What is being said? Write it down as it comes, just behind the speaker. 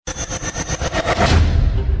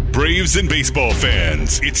Braves and baseball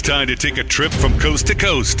fans, it's time to take a trip from coast to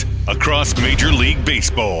coast across Major League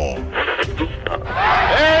Baseball. There it goes,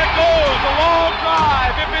 a long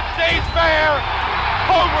drive. If it stays fair,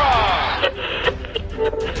 home run.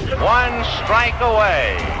 One strike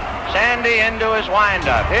away. Sandy into his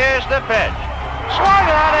windup. Here's the pitch. Swung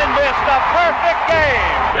on and missed a perfect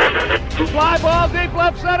game. Fly ball deep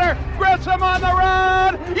left center. Grissom on the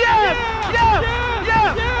run. Yes! Yes!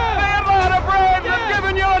 Yes! The Atlanta Braves have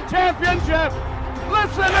given you a championship.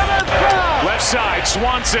 Listen to this crowd. Left side,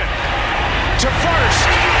 Swanson to first.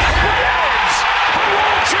 Braves are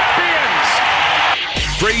world champions.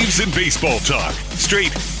 Braves and baseball talk,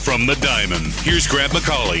 straight from the diamond. Here's Grant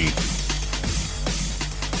McCauley.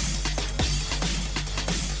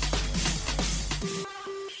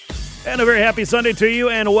 And a very happy Sunday to you,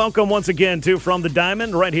 and welcome once again to From the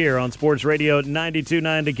Diamond, right here on Sports Radio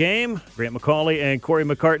 92.9 The Game. Grant McCauley and Corey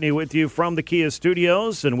McCartney with you from the Kia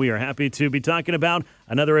Studios, and we are happy to be talking about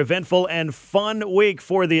another eventful and fun week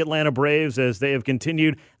for the Atlanta Braves as they have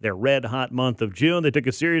continued their red-hot month of June. They took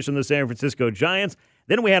a series from the San Francisco Giants.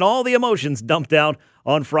 Then we had all the emotions dumped out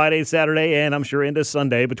on Friday, Saturday, and I'm sure into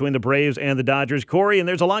Sunday between the Braves and the Dodgers. Corey, and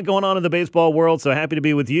there's a lot going on in the baseball world, so happy to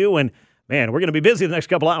be with you, and man, we're going to be busy the next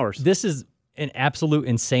couple hours. This is an absolute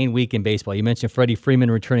insane week in baseball. You mentioned Freddie Freeman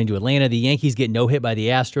returning to Atlanta. The Yankees get no hit by the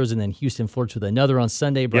Astros, and then Houston flirts with another on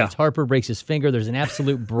Sunday. Bryce Harper breaks his finger. There's an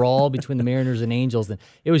absolute brawl between the Mariners and Angels. And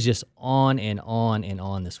it was just on and on and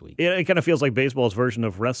on this week. It kind of feels like baseball's version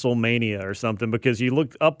of WrestleMania or something, because you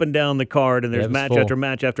look up and down the card, and there's match after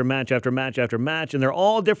match after match after match after match, and they're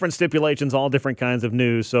all different stipulations, all different kinds of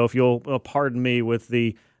news. So if you'll pardon me with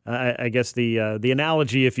the I guess the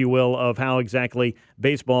analogy, if you will, of how exactly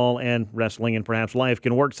baseball and wrestling and perhaps life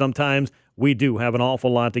can work sometimes, we do have an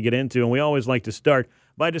awful lot to get into, and we always like to start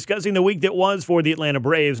by discussing the week that was for the Atlanta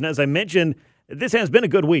Braves. And as I mentioned, this has been a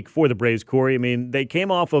good week for the Braves, Corey. I mean, they came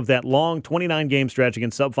off of that long 29-game stretch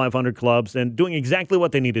against sub-500 clubs and doing exactly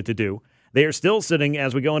what they needed to do. They are still sitting,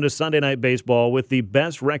 as we go into Sunday Night Baseball, with the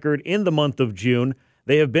best record in the month of June.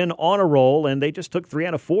 They have been on a roll, and they just took 3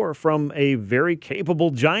 out of 4 from a very capable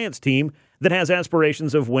Giants team that has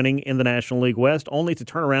aspirations of winning in the National League West, only to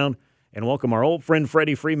turn around and welcome our old friend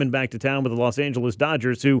Freddie Freeman back to town with the Los Angeles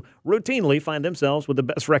Dodgers, who routinely find themselves with the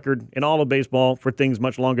best record in all of baseball for things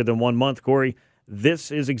much longer than 1 month. Corey, this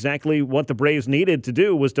is exactly what the Braves needed to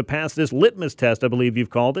do, was to pass this litmus test, I believe you've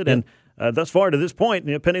called it, and thus far to this point,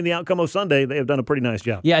 pending the outcome of Sunday, they have done a pretty nice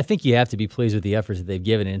job. Yeah, I think you have to be pleased with the efforts that they've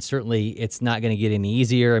given, and certainly it's not going to get any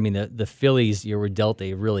easier. I mean, the Phillies were dealt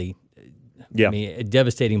a really a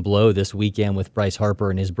devastating blow this weekend with Bryce Harper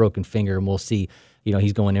and his broken finger, and we'll see.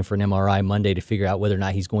 He's going in for an MRI Monday to figure out whether or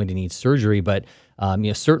not he's going to need surgery. But,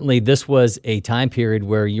 certainly this was a time period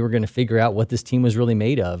where you were going to figure out what this team was really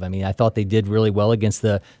made of. I mean, I thought they did really well against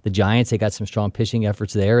the Giants. They got some strong pitching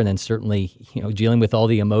efforts there. And then certainly, dealing with all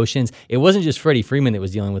the emotions. It wasn't just Freddie Freeman that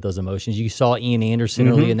was dealing with those emotions. You saw Ian Anderson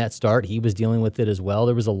early in that start. He was dealing with it as well.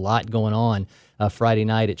 There was a lot going on Friday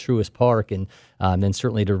night at Truist Park. And then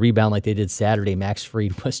certainly to rebound like they did Saturday, Max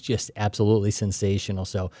Fried was just absolutely sensational.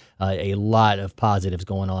 So a lot of positives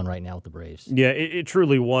going on right now with the Braves. Yeah, it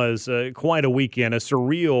truly was quite a weekend, a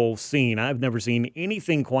surreal scene. I've never seen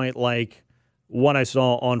anything quite like what I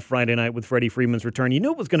saw on Friday night with Freddie Freeman's return. You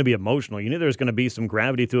knew it was going to be emotional. You knew there was going to be some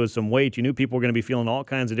gravity to it, some weight. You knew people were going to be feeling all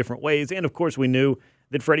kinds of different ways. And, of course, we knew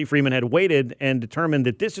that Freddie Freeman had waited and determined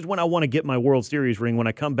that this is when I want to get my World Series ring, when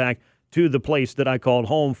I come back to the place that I called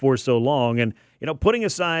home for so long. And, putting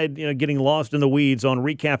aside, getting lost in the weeds on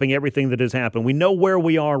recapping everything that has happened, we know where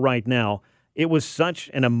we are right now. It was such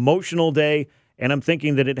an emotional day, and I'm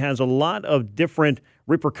thinking that it has a lot of different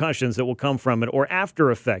repercussions that will come from it, or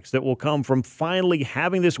after effects that will come from finally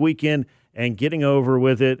having this weekend and getting over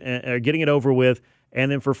with it, getting it over with.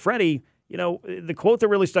 And then for Freddie, the quote that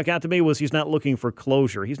really stuck out to me was he's not looking for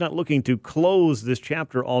closure. He's not looking to close this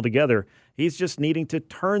chapter altogether. He's just needing to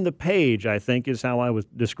turn the page, I think, is how I would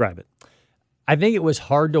describe it. I think it was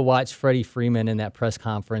hard to watch Freddie Freeman in that press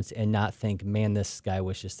conference and not think, man, this guy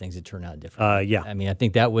wishes things had turned out differently. I mean, I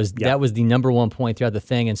think that was the number one point throughout the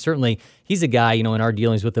thing. And certainly he's a guy, in our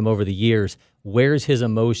dealings with him over the years, wears his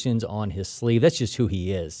emotions on his sleeve. That's just who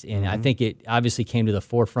he is. And I think it obviously came to the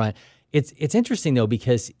forefront. It's interesting, though,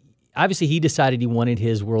 because obviously he decided he wanted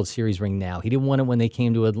his World Series ring now. He didn't want it when they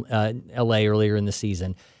came to L.A. earlier in the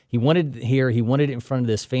season. He wanted it here. He wanted it in front of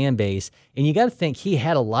this fan base. And you got to think he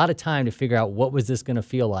had a lot of time to figure out what was this going to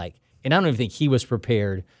feel like. And I don't even think he was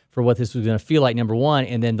prepared for what this was going to feel like, number one,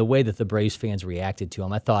 and then the way that the Braves fans reacted to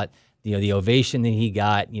him. I thought, the ovation that he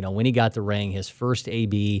got, when he got the ring, his first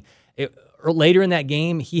AB, later in that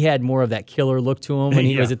game, he had more of that killer look to him when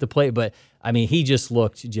he was at the plate. But, I mean, he just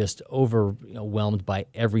looked just overwhelmed by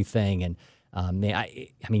everything. And, I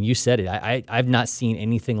mean, you said it. I've not seen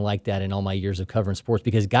anything like that in all my years of covering sports,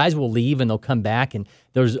 because guys will leave and they'll come back, and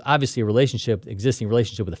there's obviously existing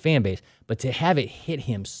relationship with the fan base. But to have it hit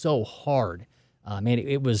him so hard, man,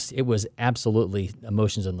 it was absolutely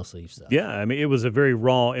emotions on the sleeve stuff. Yeah, I mean, it was a very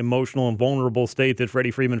raw, emotional, and vulnerable state that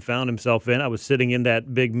Freddie Freeman found himself in. I was sitting in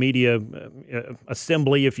that big media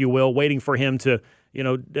assembly, if you will, waiting for him to,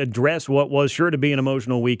 address what was sure to be an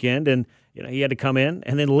emotional weekend. And, he had to come in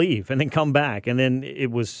and then leave and then come back. And then it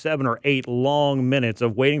was 7 or 8 long minutes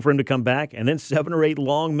of waiting for him to come back, and then 7 or 8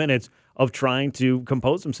 long minutes of trying to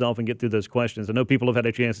compose himself and get through those questions. I know people have had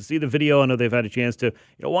a chance to see the video. I know they've had a chance to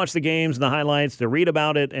watch the games and the highlights, to read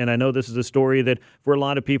about it. And I know this is a story that for a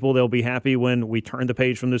lot of people, they'll be happy when we turn the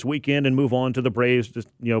page from this weekend and move on to the Braves just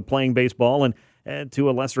playing baseball. And to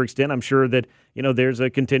a lesser extent, I'm sure that there's a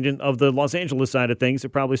contingent of the Los Angeles side of things that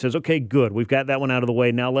probably says, okay, good, we've got that one out of the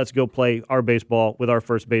way. Now let's go play our baseball with our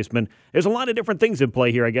first baseman. There's a lot of different things in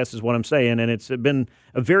play here, I guess is what I'm saying. And it's been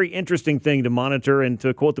a very interesting thing to monitor. And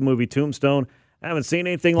to quote the movie Tombstone, I haven't seen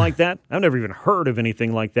anything like that. I've never even heard of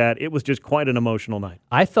anything like that. It was just quite an emotional night.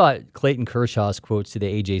 I thought Clayton Kershaw's quotes to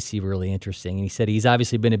the AJC were really interesting. And he said he's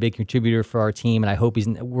obviously been a big contributor for our team, and I hope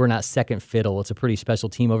we're not second fiddle. It's a pretty special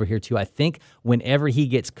team over here, too. I think whenever he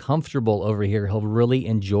gets comfortable over here, he'll really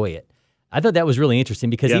enjoy it. I thought that was really interesting,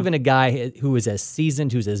 because even a guy who is as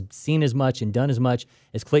seasoned, who's as seen as much and done as much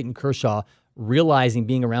as Clayton Kershaw, realizing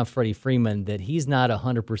being around Freddie Freeman that he's not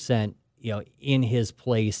 100% in his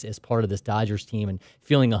place as part of this Dodgers team, and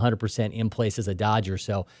feeling 100% in place as a Dodger.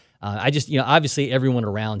 So I just, obviously everyone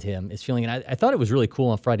around him is feeling it. I thought it was really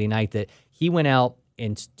cool on Friday night that he went out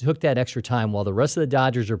and took that extra time while the rest of the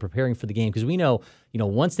Dodgers are preparing for the game. Because we know,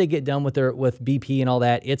 once they get done with BP and all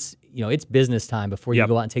that, it's business time before you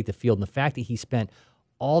go out and take the field. And the fact that he spent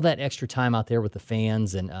all that extra time out there with the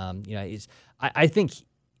fans, and I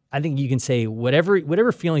think you can say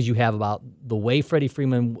whatever feelings you have about the way Freddie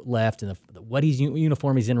Freeman left and what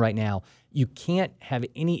uniform he's in right now, you can't have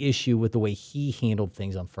any issue with the way he handled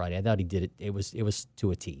things on Friday. I thought he did it. It was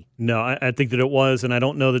to a T. No, I think that it was, and I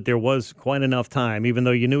don't know that there was quite enough time, even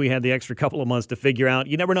though you knew he had the extra couple of months to figure out.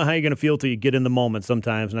 You never know how you're going to feel till you get in the moment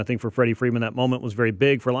sometimes, and I think for Freddie Freeman, that moment was very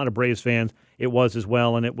big. For a lot of Braves fans, it was as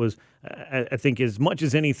well, and it was, I think, as much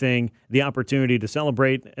as anything, the opportunity to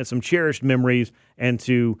celebrate some cherished memories and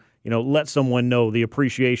to let someone know the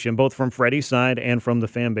appreciation, both from Freddie's side and from the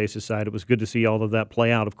fan base's side. It was good to see all of that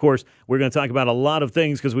play out. Of course, we're going to talk about a lot of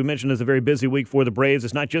things, because we mentioned it's a very busy week for the Braves.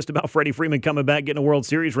 It's not just about Freddie Freeman coming back, getting a World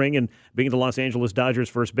Series ring, and being the Los Angeles Dodgers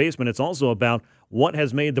first baseman. It's also about what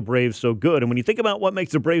has made the Braves so good. And when you think about what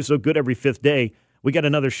makes the Braves so good every fifth day, we got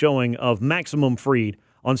another showing of Maximum Fried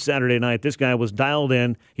on Saturday night. This guy was dialed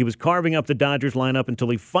in. He was carving up the Dodgers lineup until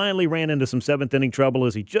he finally ran into some seventh-inning trouble,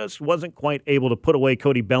 as he just wasn't quite able to put away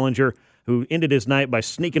Cody Bellinger, who ended his night by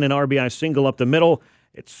sneaking an RBI single up the middle.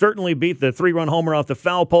 It certainly beat the 3-run homer off the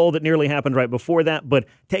foul pole that nearly happened right before that, but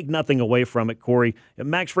take nothing away from it, Corey.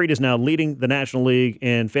 Max Fried is now leading the National League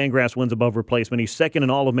in Fangraphs wins above replacement. He's second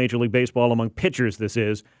in all of Major League Baseball among pitchers, this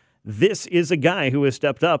is. This is a guy who has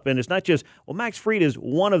stepped up, and it's not just, Max Fried is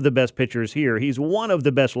one of the best pitchers here. He's one of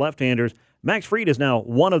the best left-handers. Max Fried is now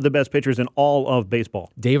one of the best pitchers in all of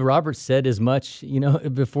baseball. Dave Roberts said as much,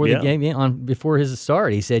 before the game, before his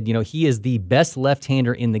start. He said, he is the best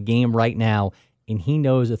left-hander in the game right now, and he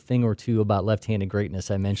knows a thing or two about left-handed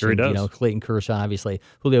greatness. I mentioned, sure Clayton Kershaw, obviously,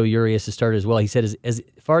 Julio Urias has started as well. He said as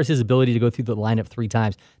far as his ability to go through the lineup 3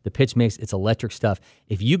 times, the pitch mix, it's electric stuff.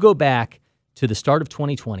 If you go back to the start of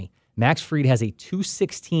 2020, Max Fried has a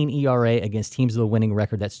 2.16 ERA against teams with a winning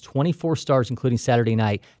record. That's 24 starts, including Saturday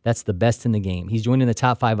night. That's the best in the game. He's joined in the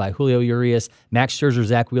top 5 by Julio Urias, Max Scherzer,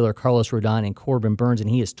 Zach Wheeler, Carlos Rodon, and Corbin Burns, and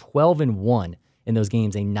he is 12-1 in those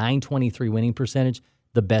games, a .923 winning percentage.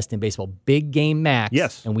 The best in baseball. Big game Max.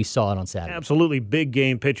 Yes. And we saw it on Saturday. Absolutely big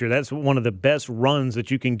game pitcher. That's one of the best runs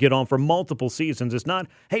that you can get on for multiple seasons. It's not,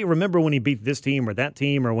 hey, remember when he beat this team or that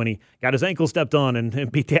team, or when he got his ankle stepped on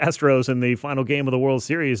and beat the Astros in the final game of the World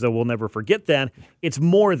Series, though we'll never forget that. It's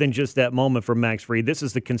more than just that moment for Max Fried. This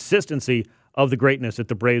is the consistency of the greatness that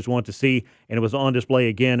the Braves want to see, and it was on display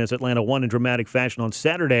again as Atlanta won in dramatic fashion on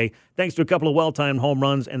Saturday, thanks to a couple of well-timed home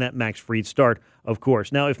runs and that Max Fried start, of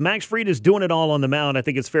course. Now, if Max Fried is doing it all on the mound, I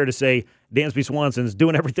think it's fair to say Dansby Swanson's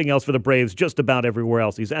doing everything else for the Braves just about everywhere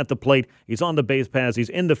else. He's at the plate, he's on the base paths, he's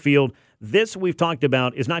in the field. This, we've talked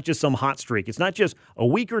about, is not just some hot streak. It's not just a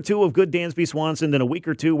week or two of good Dansby Swanson, then a week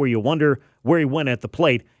or two where you wonder where he went at the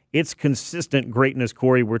plate. It's consistent greatness,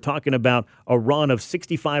 Corey. We're talking about a run of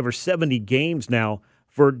 65 or 70 games now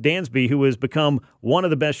for Dansby, who has become one of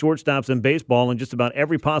the best shortstops in baseball in just about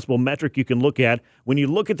every possible metric you can look at. When you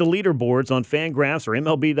look at the leaderboards on Fangraphs or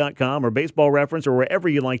MLB.com or Baseball Reference or wherever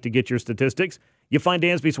you like to get your statistics, you find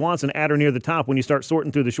Dansby Swanson at or near the top when you start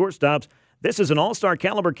sorting through the shortstops. This is an all-star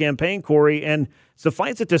caliber campaign, Corey, and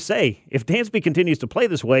suffice it to say, if Dansby continues to play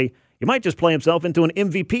this way, he might just play himself into an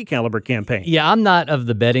MVP caliber campaign. Yeah, I'm not of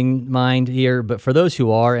the betting mind here, but for those who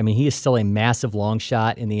are, I mean, he is still a massive long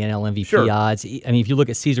shot in the NL MVP odds. I mean, if you look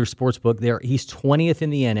at Caesar Sportsbook, he's 20th in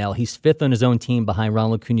the NL. He's 5th on his own team behind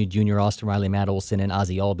Ronald Acuna Jr., Austin Riley, Matt Olson, and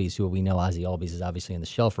Ozzie Albies, who we know Ozzie Albies is obviously on the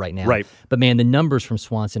shelf right now. Right. But, man, the numbers from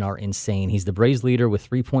Swanson are insane. He's the Braves leader with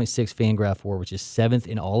 3.6 Fangraph WAR, which is 7th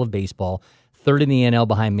in all of baseball. 3rd in the NL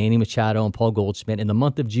behind Manny Machado and Paul Goldschmidt. In the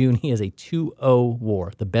month of June, he has a 2.0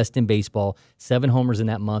 WAR, the best in baseball. 7 homers in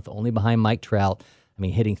that month, only behind Mike Trout. I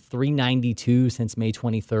mean, hitting .392 since May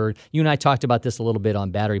 23rd. You and I talked about this a little bit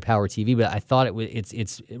on Battery Power TV, but I thought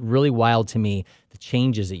it's really wild to me, the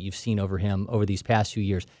changes that you've seen over him over these past few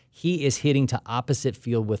years. He is hitting to opposite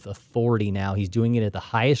field with authority now. He's doing it at the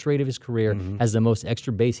highest rate of his career, has the most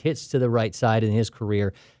extra base hits to the right side in his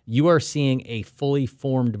career. You are seeing a fully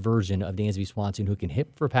formed version of Dansby Swanson who can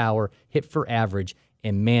hit for power, hit for average,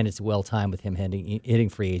 and, man, it's well-timed with him hitting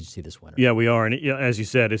free agency this winter. Yeah, we are. And as you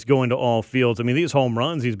said, it's going to all fields. I mean, these home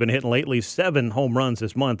runs he's been hitting lately, 7 home runs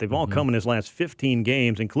this month. They've all come in his last 15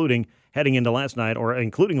 games, including heading into last night, or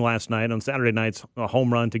including last night on Saturday night's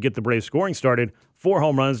home run to get the Braves scoring started. 4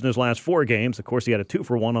 home runs in his last 4 games. Of course, he had a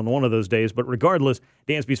 2-for-1 on one of those days. But regardless,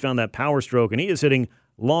 Dansby's found that power stroke, and he is hitting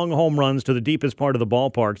long home runs to the deepest part of the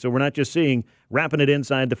ballpark. So we're not just seeing wrapping it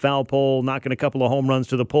inside the foul pole, knocking a couple of home runs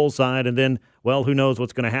to the pole side, and then, well, who knows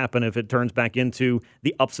what's going to happen if it turns back into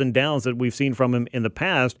the ups and downs that we've seen from him in the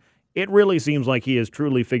past. It really seems like he has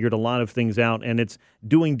truly figured a lot of things out, and it's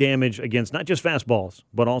doing damage against not just fastballs,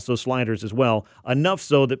 but also sliders as well. Enough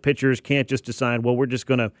so that pitchers can't just decide, well, we're just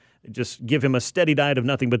going to just give him a steady diet of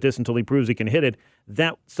nothing but this until he proves he can hit it.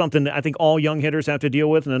 That's something that I think all young hitters have to deal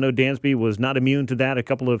with, and I know Dansby was not immune to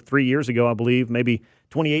that 3 years ago, I believe, maybe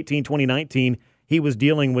 2018, 2019. He was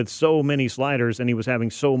dealing with so many sliders, and he was having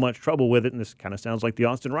so much trouble with it, and this kind of sounds like the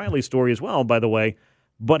Austin Riley story as well, by the way,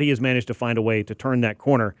 but he has managed to find a way to turn that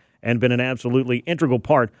corner and been an absolutely integral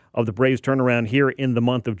part of the Braves' turnaround here in the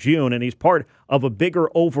month of June, and he's part of a bigger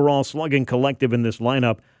overall slugging collective in this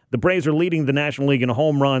lineup. The Braves are leading the National League in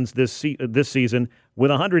home runs this season,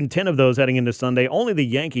 with 110 of those heading into Sunday. Only the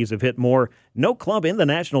Yankees have hit more. No club in the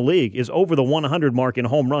National League is over the 100 mark in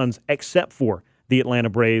home runs except for the Atlanta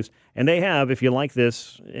Braves, and they have, if you like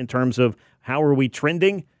this, in terms of how are we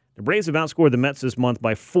trending, the Braves have outscored the Mets this month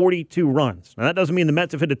by 42 runs. Now, that doesn't mean the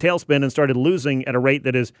Mets have hit a tailspin and started losing at a rate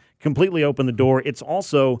that has completely opened the door. It's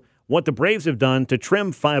also what the Braves have done to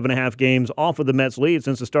trim 5.5 games off of the Mets' lead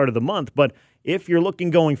since the start of the month. But if you're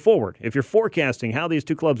looking going forward, if you're forecasting how these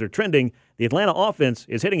two clubs are trending, the Atlanta offense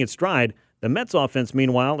is hitting its stride. The Mets offense,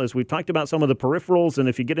 meanwhile, as we've talked about some of the peripherals, and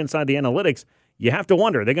if you get inside the analytics, you have to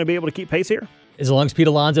wonder, are they going to be able to keep pace here? As long as Pete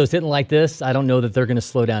Alonso is hitting like this, I don't know that they're going to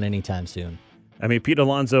slow down anytime soon. I mean, Pete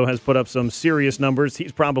Alonso has put up some serious numbers.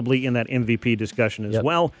 He's probably in that MVP discussion as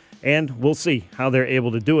well, and we'll see how they're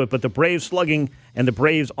able to do it. But the Braves slugging and the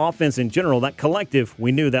Braves offense in general, that collective,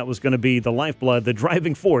 we knew that was going to be the lifeblood, the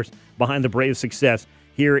driving force behind the Braves' success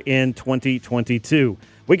here in 2022.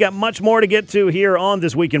 We got much more to get to here on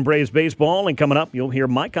This Week in Braves Baseball, and coming up, you'll hear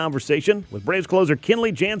my conversation with Braves closer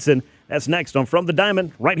Kenley Jansen. That's next on From the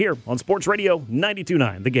Diamond, right here on Sports Radio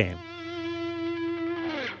 92.9 The Game.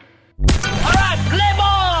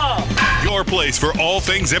 Your place for all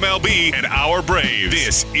things MLB and our Braves.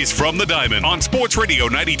 This is From the Diamond on Sports Radio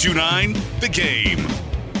 92.9 The Game.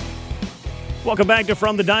 Welcome back to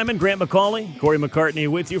From the Diamond. Grant McCauley, Corey McCartney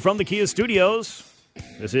with you from the Kia Studios.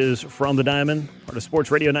 This is From the Diamond, part of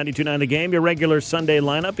Sports Radio 92.9 The Game, your regular Sunday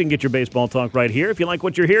lineup. You can get your baseball talk right here. If you like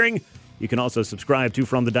what you're hearing, you can also subscribe to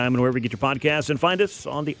From the Diamond wherever you get your podcasts and find us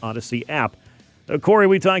on the Odyssey app. Corey,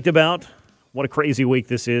 we talked about what a crazy week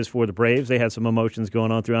this is for the Braves. They had some emotions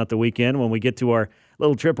going on throughout the weekend. When we get to our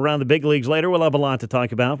little trip around the big leagues later, we'll have a lot to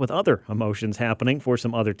talk about with other emotions happening for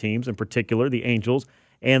some other teams, in particular the Angels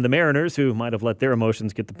and the Mariners, who might have let their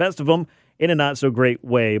emotions get the best of them in a not-so-great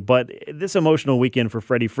way. But this emotional weekend for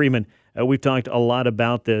Freddie Freeman, we've talked a lot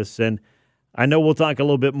about this, and I know we'll talk a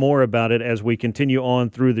little bit more about it as we continue on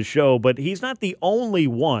through the show, but he's not the only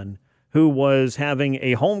one who was having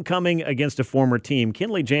a homecoming against a former team.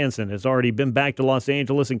 Kenley Jansen has already been back to Los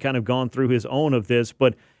Angeles and kind of gone through his own of this,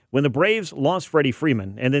 but when the Braves lost Freddie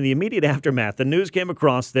Freeman, and then the immediate aftermath, the news came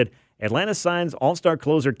across that Atlanta signs all-star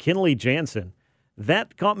closer Kenley Jansen.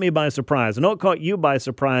 That caught me by surprise. I know it caught you by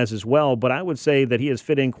surprise as well, but I would say that he has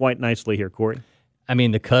fit in quite nicely here, Corey. I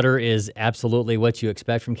mean, the cutter is absolutely what you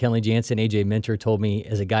expect from Kenley Jansen. A.J. Minter told me,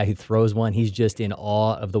 as a guy who throws one, he's just in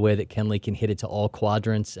awe of the way that Kenley can hit it to all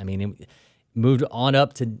quadrants. I mean, it moved on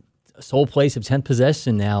up to sole place of 10th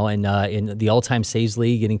possession now in the all-time saves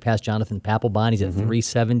league, getting past Jonathan Papelbon. He's at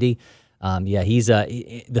 370. He's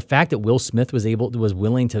the fact that Will Smith was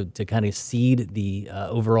willing to kind of cede the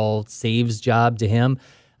overall saves job to him.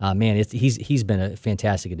 He's been a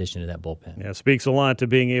fantastic addition to that bullpen. Yeah, speaks a lot to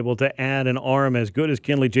being able to add an arm as good as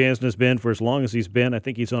Kenley Jansen has been for as long as he's been. I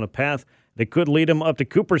think he's on a path that could lead him up to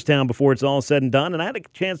Cooperstown before it's all said and done. And I had a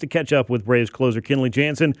chance to catch up with Braves closer Kenley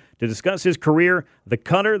Jansen to discuss his career, the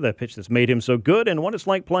cutter, the pitch that's made him so good, and what it's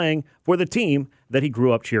like playing for the team that he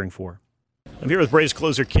grew up cheering for. I'm here with Braves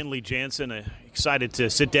closer Kenley Jansen. Excited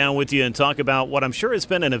to sit down with you and talk about what I'm sure has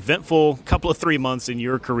been an eventful couple of 3 months in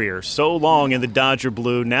your career. So long in the Dodger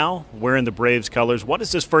blue, now wearing the Braves colors. What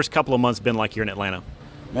has this first couple of months been like here in Atlanta?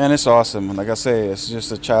 Man, it's awesome. Like I say, it's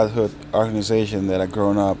just a childhood organization that I've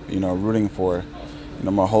grown up, rooting for.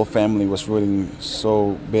 My whole family was rooting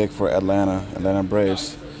so big for Atlanta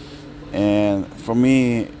Braves. And for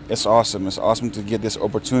me, it's awesome. It's awesome to get this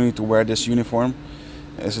opportunity to wear this uniform.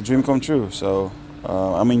 It's a dream come true, so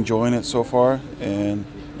I'm enjoying it so far. And,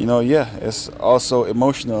 it's also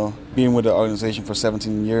emotional being with the organization for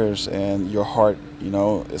 17 years and your heart,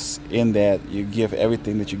 is in that. You give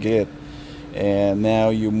everything that you get. And now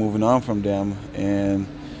you're moving on from them and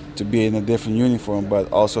to be in a different uniform,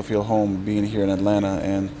 but also feel home being here in Atlanta.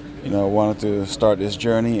 And, wanted to start this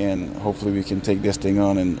journey, and hopefully we can take this thing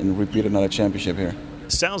on and repeat another championship here.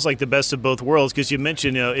 Sounds like the best of both worlds, because you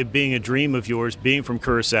mentioned it being a dream of yours, being from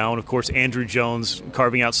Curaçao, and of course Andruw Jones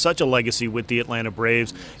carving out such a legacy with the Atlanta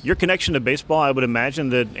Braves. Your connection to baseball, I would imagine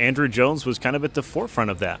that Andruw Jones was kind of at the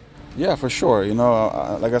forefront of that. Yeah, for sure.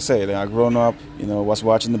 Like I said, I grown up, was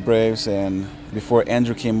watching the Braves, and before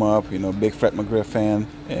Andruw came up, big Fred McGriff fan,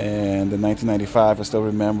 and in 1995, I still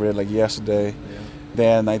remember it like yesterday. Yeah.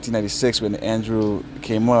 Then 1996, when Andruw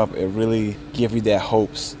came up, it really gave me that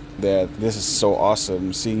hopes that this is so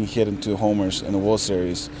awesome, seeing him hit into homers in the World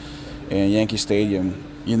Series in Yankee Stadium.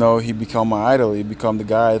 He become my idol. He become the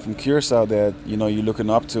guy from Curaçao that, you're looking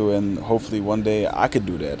up to, and hopefully one day I could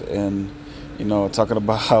do that. And, talking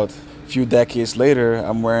about a few decades later,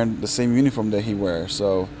 I'm wearing the same uniform that he wears.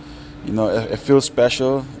 So, it feels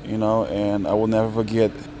special, and I will never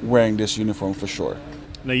forget wearing this uniform for sure.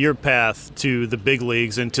 Now, your path to the big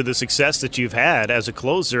leagues and to the success that you've had as a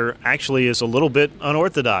closer actually is a little bit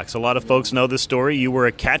unorthodox. A lot of folks know this story. You were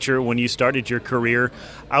a catcher when you started your career.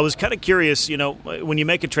 I was kind of curious, when you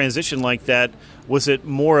make a transition like that, was it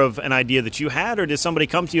more of an idea that you had, or did somebody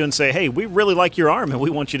come to you and say, hey, we really like your arm and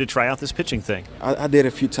we want you to try out this pitching thing? I did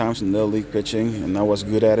a few times in Little League pitching, and I was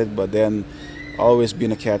good at it, but then always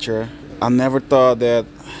being a catcher, I never thought that,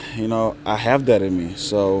 I have that in me.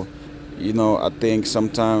 So, I think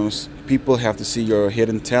sometimes people have to see your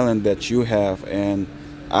hidden talent that you have, and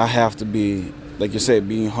I have to be, like you say,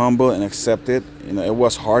 being humble and accept it. It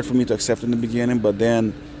was hard for me to accept in the beginning, but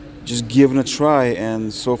then just giving a try,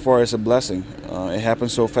 and so far it's a blessing. It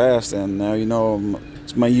happened so fast, and now,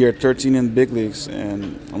 it's my year 13 in the big leagues,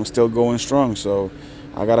 and I'm still going strong. So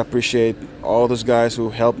I got to appreciate all those guys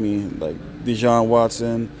who helped me, like Deshaun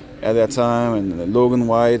Watson at that time and Logan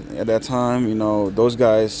White at that time. Those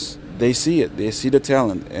guys, they see it. They see the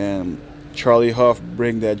talent, and Charlie Huff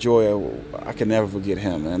bring that joy. I can never forget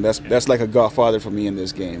him, and that's like a godfather for me in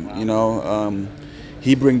this game.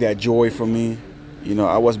 He bring that joy for me.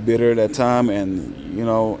 I was bitter at that time, and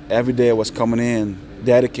every day I was coming in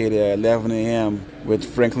dedicated at 11 a.m. with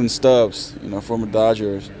Franklin Stubbs, former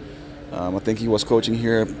Dodgers. I think he was coaching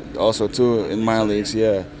here also too in minor leagues.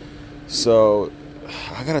 Yeah, so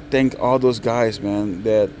I gotta thank all those guys, man,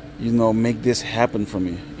 that make this happen for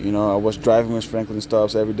me. I was driving with Franklin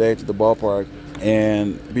Stubbs every day to the ballpark,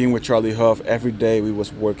 and being with Charlie Huff every day. We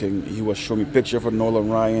was working. He was showing me picture for Nolan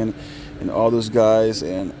Ryan and all those guys,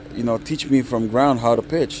 and teach me from ground how to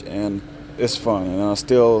pitch, and it's fun. And I'm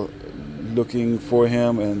still looking for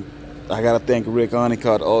him, and I gotta thank Rick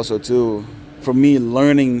Honeycutt also too for me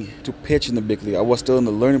learning to pitch in the big league. I was still in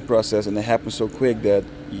the learning process, and it happened so quick that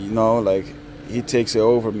he takes it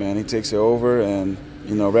over, man. He takes it over, and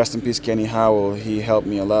rest in peace, Kenny Howell. He helped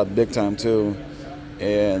me a lot, big time too.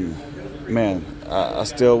 And man, I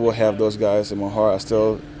still will have those guys in my heart. I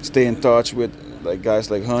still stay in touch with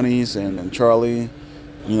guys like Honeys and Charlie.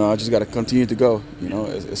 I just got to continue to go.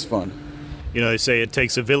 It's fun. They say it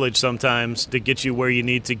takes a village sometimes to get you where you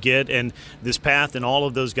need to get, and this path and all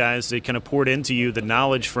of those guys, they kind of poured into you the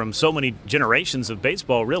knowledge from so many generations of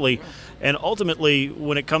baseball, really. And ultimately,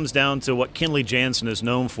 when it comes down to what Kenley Jansen is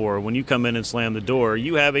known for, when you come in and slam the door,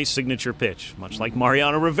 you have a signature pitch, much like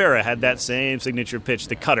Mariano Rivera had that same signature pitch,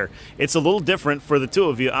 the cutter. It's a little different for the two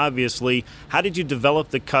of you, obviously. How did you develop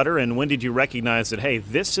the cutter, and when did you recognize that, hey,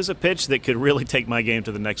 this is a pitch that could really take my game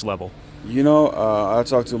to the next level? I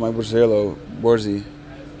talked to my Brazilo, Borzi.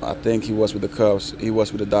 I think he was with the Cubs. He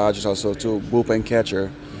was with the Dodgers also, too, bullpen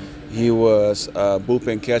catcher. He was a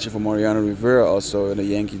bullpen catcher for Mariano Rivera also in the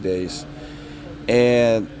Yankee days.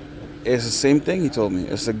 And it's the same thing he told me.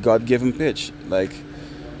 It's a God-given pitch. Like,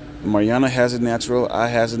 Mariano has it natural, I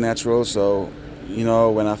has it natural. So,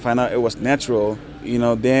 when I find out it was natural,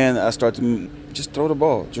 then I start to just throw the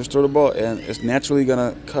ball. And it's naturally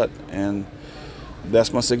going to cut. And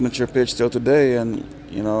that's my signature pitch till today, and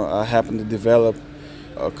I happen to develop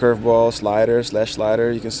a curveball,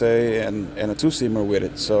 slider, you can say, and a two-seamer with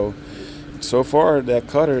it. So far that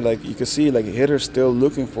cutter, like you can see, like hitters still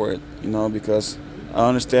looking for it, because I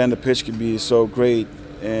understand the pitch can be so great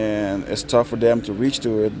and it's tough for them to reach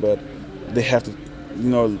to it, but they have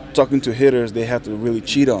to, talking to hitters, they have to really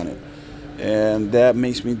cheat on it, and that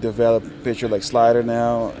makes me develop a pitcher like slider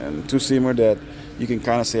now and two-seamer that you can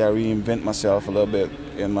kind of say I reinvent myself a little bit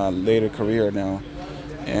in my later career now.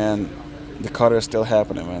 And the cutter is still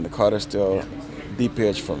happening, man. The cutter is still the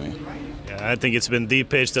pitch for me. I think it's been the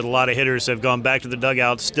pitch that a lot of hitters have gone back to the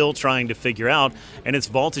dugout still trying to figure out, and it's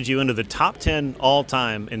vaulted you into the top 10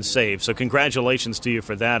 all-time in saves. So congratulations to you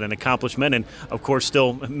for that, an accomplishment, and, of course,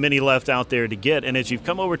 still many left out there to get. And as you've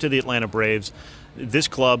come over to the Atlanta Braves, this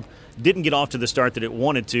club didn't get off to the start that it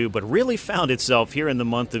wanted to, but really found itself here in the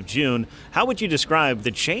month of June. How would you describe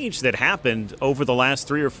the change that happened over the last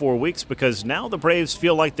 3 or 4 weeks? Because now the Braves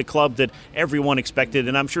feel like the club that everyone expected,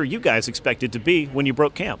 and I'm sure you guys expected to be when you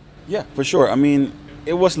broke camp. Yeah, for sure. I mean,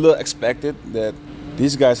 it was a little expected that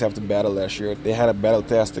these guys have to battle last year. They had a battle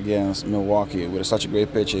test against Milwaukee with such a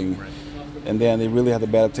great pitching, and then they really had a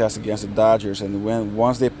battle test against the Dodgers. And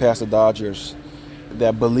once they passed the Dodgers,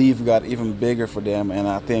 that belief got even bigger for them. And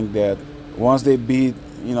I think that once they beat,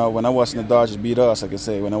 when I was in the Dodgers, beat us, I could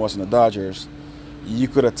say, when I was in the Dodgers, you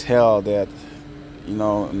could have tell that,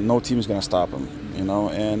 no team is going to stop them,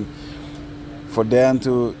 and for them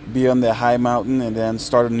to be on the high mountain and then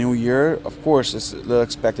start a new year, of course, it's a little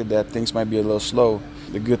expected that things might be a little slow.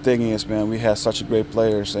 The good thing is, man, we have such great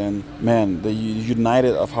players, and, man, the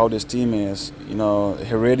united of how this team is,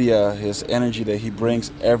 Heredia, his energy that he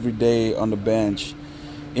brings every day on the bench,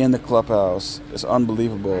 in the clubhouse, is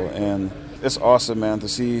unbelievable. And it's awesome, man, to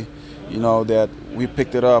see, that we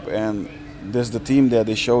picked it up, and this is the team that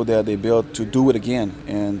they showed that they built to do it again.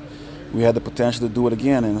 And we had the potential to do it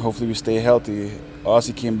again, and hopefully we stay healthy.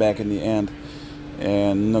 Ozzie came back in the end.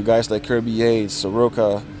 And, guys like Kirby Yates,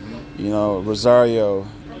 Soroka, Rosario,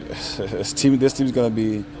 this team's going to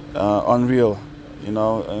be unreal,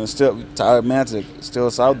 and it's still Tyler Matzek still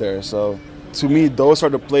is out there. So to me, those are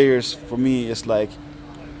the players. For me, it's like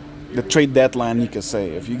the trade deadline, you could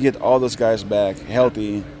say. If you get all those guys back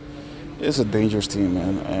healthy, it's a dangerous team,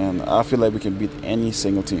 man. And I feel like we can beat any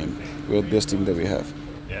single team with this team that we have.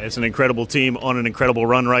 Yeah, it's an incredible team on an incredible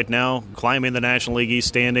run right now, climbing the National League East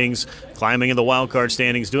standings, climbing in the wild card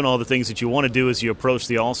standings, doing all the things that you want to do as you approach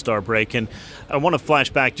the All-Star break. And I want to flash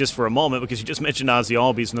back just for a moment because you just mentioned Ozzie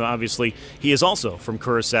Albies, and obviously he is also from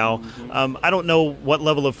Curacao. I don't know what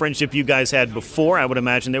level of friendship you guys had before. I would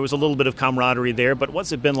imagine there was a little bit of camaraderie there, but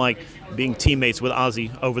what's it been like being teammates with Ozzie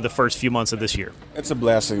over the first few months of this year? It's a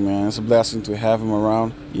blessing, man. It's a blessing to have him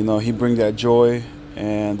around. He brings that joy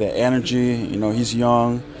and the energy. He's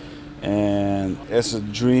young, and it's a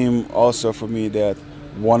dream also for me that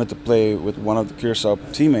wanted to play with one of the Curacao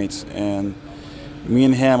teammates. And me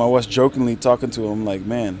and him, I was jokingly talking to him like,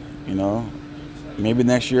 man, maybe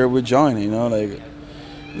next year we'll join,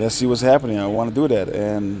 let's see what's happening. I want to do that.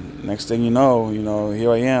 And next thing you know,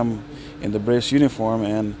 here I am in the Braves uniform,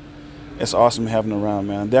 and it's awesome having him around,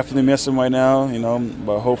 man. Definitely miss him right now,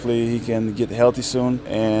 but hopefully he can get healthy soon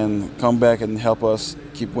and come back and help us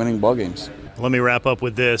keep winning ball games. Let me wrap up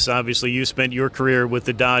with this. Obviously, you spent your career with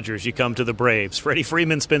the Dodgers. You come to the Braves. Freddie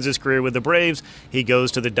Freeman spends his career with the Braves. He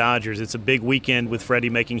goes to the Dodgers. It's a big weekend with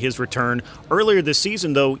Freddie making his return. Earlier this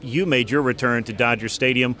season, though, you made your return to Dodger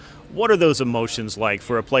Stadium. What are those emotions like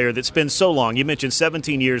for a player that spends so long? You mentioned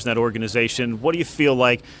 17 years in that organization. What do you feel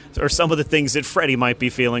like are some of the things that Freddie might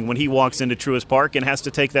be feeling when he walks into Truist Park and has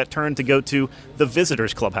to take that turn to go to the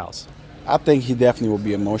visitors' clubhouse? I think he definitely will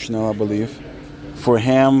be emotional, I believe. For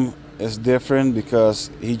him, it's different because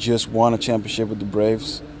he just won a championship with the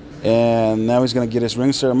Braves. and now he's going to get his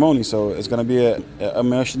ring ceremony. So it's going to be an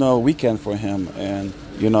emotional weekend for him. And,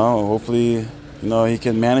 hopefully, he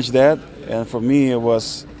can manage that. And for me, it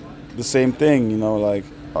was the same thing, like,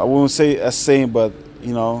 I wouldn't say the same, but,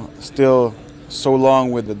 still so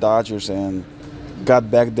long with the Dodgers and got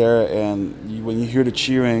back there. And when you hear the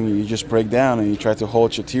cheering, you just break down and you try to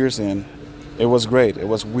hold your tears in. It was great. It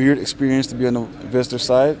was a weird experience to be on the visitor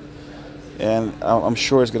side. And I'm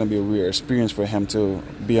sure it's going to be a weird experience for him to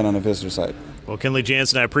be on the visitor side. Well, Kenley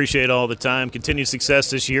Jansen, I appreciate all the time. Continued success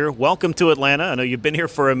this year. Welcome to Atlanta. I know you've been here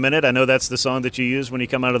for a minute. I know that's the song that you use when you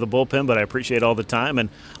come out of the bullpen, but I appreciate all the time and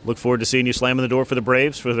look forward to seeing you slamming the door for the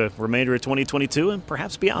Braves for the remainder of 2022 and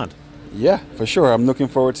perhaps beyond. Yeah, for sure. I'm looking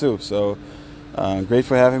forward to. So great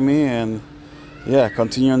for having me, and,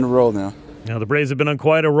 continue on the road now. Now, the Braves have been on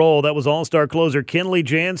quite a roll. That was all-star closer Kenley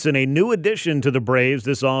Jansen, a new addition to the Braves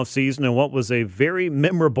this offseason, and what was a very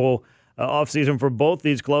memorable offseason for both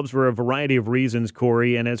these clubs for a variety of reasons,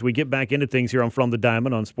 Corey. And as we get back into things here on From the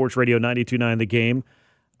Diamond on Sports Radio 92.9 The Game,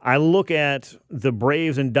 I look at the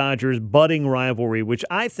Braves and Dodgers budding rivalry, which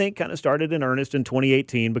I think kind of started in earnest in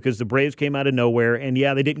 2018 because the Braves came out of nowhere, and,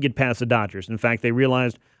 they didn't get past the Dodgers. In fact, they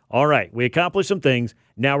realized, all right, we accomplished some things.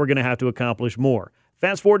 Now we're going to have to accomplish more.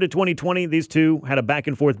 Fast forward to 2020, these two had a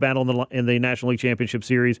back-and-forth battle in the National League Championship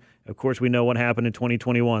Series. Of course, we know what happened in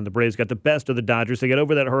 2021. The Braves got the best of the Dodgers. They got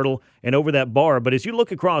over that hurdle and over that bar. But as you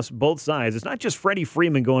look across both sides, it's not just Freddie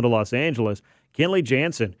Freeman going to Los Angeles. Kenley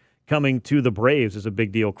Jansen coming to the Braves is a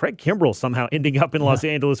big deal. Craig Kimbrell somehow ending up in Los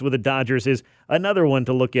Angeles with the Dodgers is another one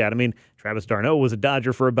to look at. I mean, Travis d'Arnaud was a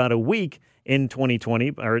Dodger for about a week in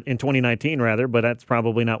 2020, or in 2019 rather, but that's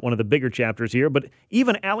probably not one of the bigger chapters here. But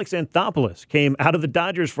even Alex Anthopoulos came out of the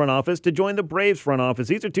Dodgers front office to join the Braves front office.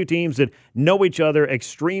 These are two teams that know each other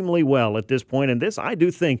extremely well at this point, and this, I do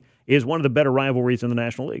think, is one of the better rivalries in the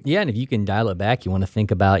National League. Yeah, and if you can dial it back, you want to think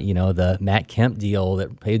about, the Matt Kemp deal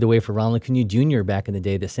that paved the way for Ronald Acuna Jr. back in the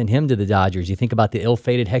day that sent him to the Dodgers. You think about the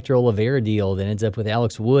ill-fated Hector Olivera deal that ends up with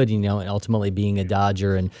Alex Wood, and ultimately being a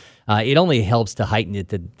Dodger. And it only helps to heighten it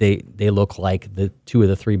that they look like the two of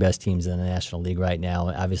the three best teams in the National League right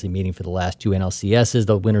now, obviously meeting for the last two NLCSs,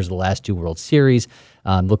 the winners of the last two World Series,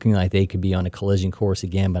 looking like they could be on a collision course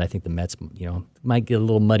again, but I think the Mets, might get a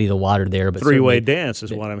little muddy the water there. But three-way dance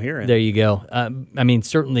is what I'm hearing. There you go.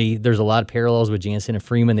 Certainly there's a lot of parallels with Jansen and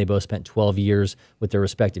Freeman. They both spent 12 years with their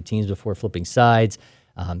respective teams before flipping sides.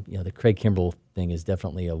 The Craig Kimbrell thing is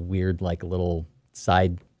definitely a weird, little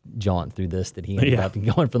side jaunt through this that he ended up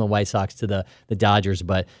going from the White Sox to the Dodgers.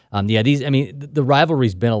 But the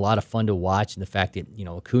rivalry's been a lot of fun to watch, and the fact that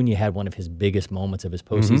Acuna had one of his biggest moments of his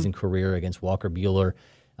postseason career against Walker Buehler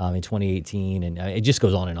in 2018, and it just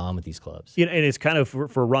goes on and on with these clubs. And it's kind of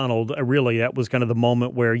for Ronald, really, that was kind of the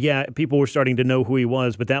moment where, people were starting to know who he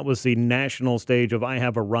was, but that was the national stage of I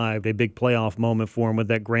have arrived, a big playoff moment for him with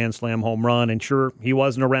that Grand Slam home run. And sure, he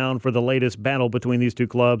wasn't around for the latest battle between these two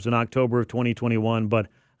clubs in October of 2021, but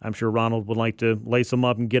I'm sure Ronald would like to lace them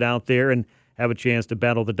up and get out there and have a chance to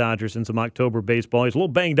battle the Dodgers in some October baseball. He's a little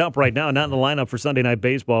banged up right now, not in the lineup for Sunday Night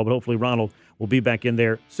Baseball, but hopefully Ronald will be back in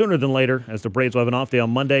there sooner than later as the Braves will have an off day on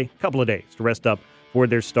Monday, a couple of days to rest up for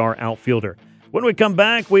their star outfielder. When we come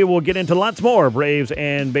back, we will get into lots more Braves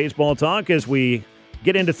and baseball talk as we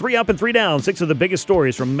get into 3 up and 3 down, 6 of the biggest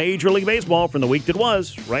stories from Major League Baseball from the week that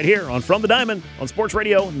was, right here on From the Diamond on Sports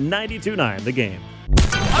Radio 92.9 The Game.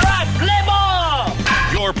 All right, play ball!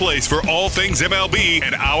 Your place for all things MLB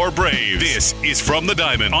and our Braves. This is From the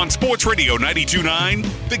Diamond on Sports Radio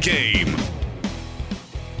 92.9 The Game.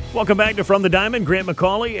 Welcome back to From the Diamond. Grant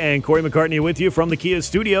McCauley and Corey McCartney with you from the Kia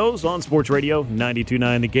Studios on Sports Radio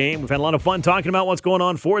 92.9 The Game. We've had a lot of fun talking about what's going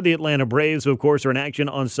on for the Atlanta Braves, who, of course, are in action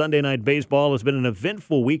on Sunday Night Baseball. It's been an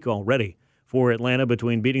eventful week already for Atlanta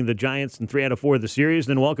between beating the Giants in 3 out of 4 of the series,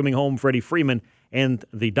 then welcoming home Freddie Freeman and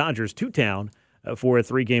the Dodgers to town for a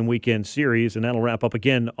 3-game weekend series, and that'll wrap up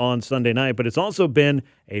again on Sunday night. But it's also been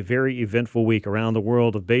a very eventful week around the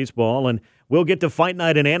world of baseball, and we'll get to Fight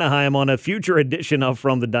Night in Anaheim on a future edition of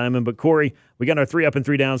From the Diamond. But, Corey, we got our 3 up and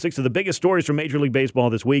 3 down, 6 of the biggest stories from Major League Baseball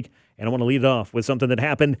this week, and I want to lead it off with something that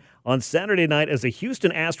happened on Saturday night as the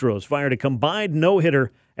Houston Astros fired a combined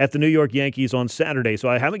no-hitter at the New York Yankees on Saturday. So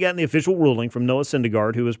I haven't gotten the official ruling from Noah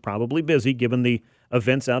Syndergaard, who is probably busy given the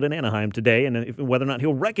events out in Anaheim today, and whether or not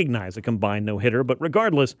he'll recognize a combined no-hitter. But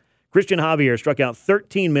regardless, Christian Javier struck out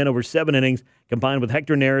 13 men over 7 innings, combined with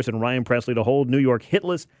Hector Neris and Ryan Presley to hold New York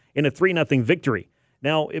hitless in a 3-0 victory.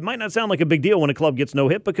 Now, it might not sound like a big deal when a club gets no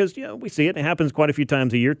hit because, we see it. It happens quite a few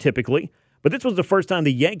times a year, typically. But this was the first time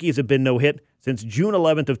the Yankees have been no-hit since June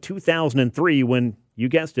 11th of 2003 when, you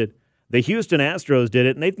guessed it, The Houston Astros did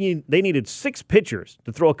it, and they needed 6 pitchers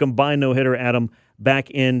to throw a combined no-hitter at them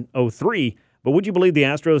back in 2003. But would you believe the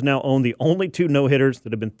Astros now own the only 2 no-hitters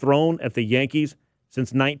that have been thrown at the Yankees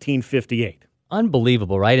since 1958?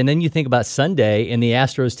 Unbelievable, right? And then you think about Sunday, and the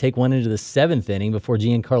Astros take one into the 7th inning before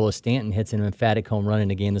Giancarlo Stanton hits an emphatic home run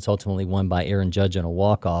in a game that's ultimately won by Aaron Judge on a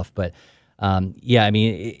walk-off. But,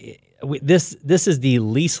 this is the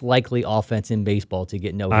least likely offense in baseball to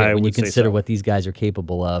get no-hit when you consider what these guys are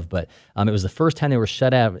capable of. But it was the first time they were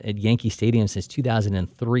shut out at Yankee Stadium since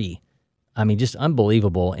 2003. I mean, just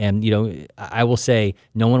unbelievable. And, I will say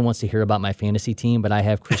no one wants to hear about my fantasy team, but I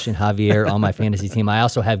have Christian Javier on my fantasy team. I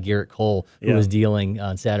also have Garrett Cole, who was dealing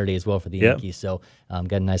on Saturday as well for the Yankees. So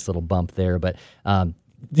got a nice little bump there. But,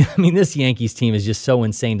 this Yankees team is just so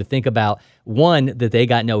insane to think about. 1, that they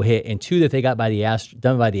got no hit, and 2, that they got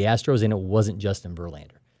done by the Astros, and it wasn't Justin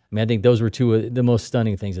Verlander. I think those were 2 of the most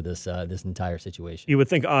stunning things of this entire situation. You would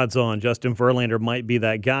think odds on Justin Verlander might be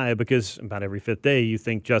that guy, because about every 5th day you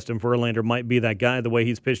think Justin Verlander might be that guy, the way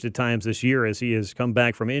he's pitched at times this year as he has come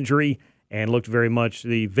back from injury and looked very much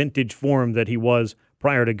the vintage form that he was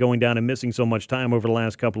prior to going down and missing so much time over the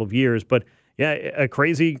last couple of years. But yeah, a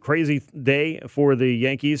crazy, crazy day for the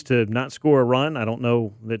Yankees to not score a run. I don't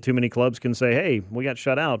know that too many clubs can say, hey, we got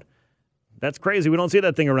shut out. That's crazy. We don't see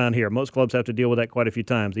that thing around here. Most clubs have to deal with that quite a few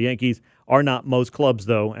times. The Yankees are not most clubs,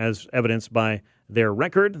 though, as evidenced by their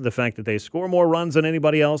record, the fact that they score more runs than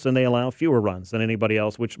anybody else and they allow fewer runs than anybody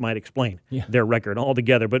else, which might explain their record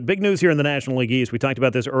altogether. But big news here in the National League East. We talked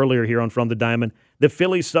about this earlier here on From the Diamond. The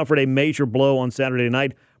Phillies suffered a major blow on Saturday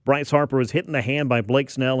night. Bryce Harper was hit in the hand by Blake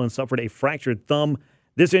Snell and suffered a fractured thumb.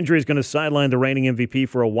 This injury is going to sideline the reigning MVP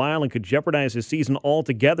for a while and could jeopardize his season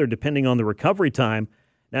altogether depending on the recovery time.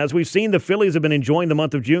 Now, as we've seen, the Phillies have been enjoying the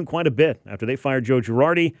month of June quite a bit. After they fired Joe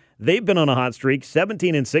Girardi, they've been on a hot streak,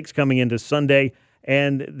 17-6 coming into Sunday,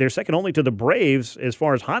 and they're second only to the Braves as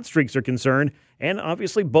far as hot streaks are concerned. And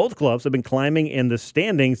obviously, both clubs have been climbing in the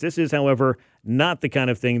standings. This is, however, not the kind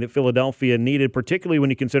of thing that Philadelphia needed, particularly when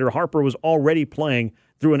you consider Harper was already playing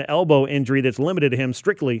through an elbow injury that's limited him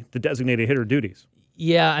strictly to designated hitter duties.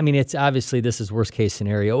 Yeah, it's obviously this is worst case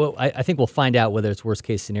scenario. Well, I think we'll find out whether it's worst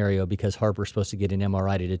case scenario because Harper's supposed to get an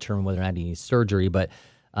MRI to determine whether or not he needs surgery. But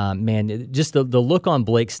just the look on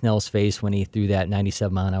Blake Snell's face when he threw that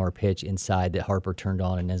 97-mile-an-hour pitch inside that Harper turned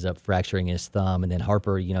on and ends up fracturing his thumb. And then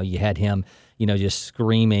Harper, you had him, just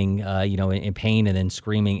screaming, in pain and then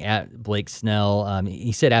screaming at Blake Snell.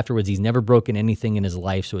 He said afterwards he's never broken anything in his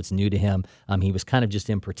life, so it's new to him. He was kind of just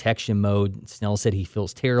in protection mode. Snell said he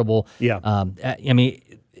feels terrible. Yeah.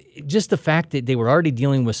 Just the fact that they were already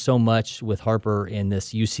dealing with so much with Harper in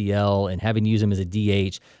this UCL and having to use him as a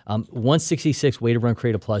DH. 166 weighted run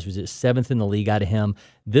created plus was his 7th in the league out of him.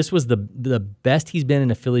 This was the best he's been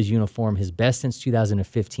in a Phillies uniform, his best since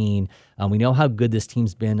 2015. We know how good this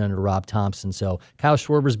team's been under Rob Thompson. So Kyle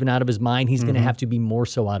Schwarber's been out of his mind. He's going to have to be more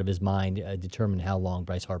so out of his mind to determine how long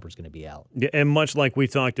Bryce Harper's going to be out. Yeah, and much like we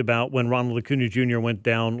talked about when Ronald Acuna Jr. went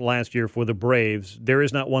down last year for the Braves, there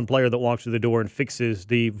is not one player that walks through the door and fixes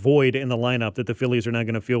the void in the lineup that the Phillies are now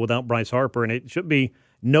going to feel without Bryce Harper. And it should be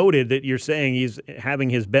noted that you're saying he's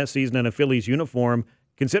having his best season in a Phillies uniform.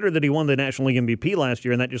 Consider that he won the National League MVP last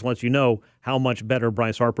year, and that just lets you know how much better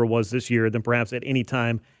Bryce Harper was this year than perhaps at any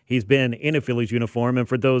time he's been in a Phillies uniform. And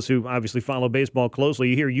for those who obviously follow baseball closely,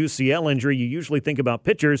 you hear UCL injury, you usually think about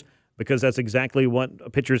pitchers because that's exactly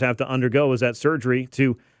what pitchers have to undergo is that surgery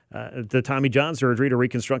to the Tommy John surgery to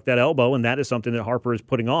reconstruct that elbow, and that is something that Harper is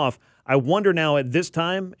putting off. I wonder now at this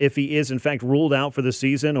time if he is in fact ruled out for the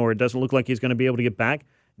season or it doesn't look like he's going to be able to get back.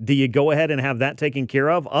 Do you go ahead and have that taken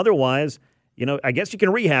care of? Otherwise, I guess you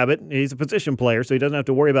can rehab it. He's a position player, so he doesn't have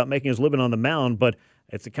to worry about making his living on the mound, but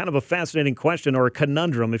it's a kind of a fascinating question or a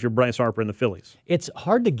conundrum if you're Bryce Harper and the Phillies. It's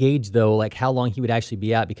hard to gauge, though, like how long he would actually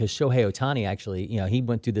be out because Shohei Ohtani actually, he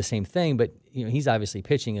went through the same thing, but he's obviously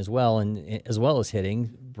pitching as well and as well as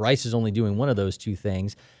hitting. Bryce is only doing one of those two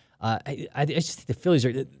things. I just think the Phillies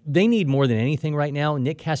they need more than anything right now.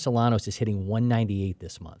 Nick Castellanos is hitting 198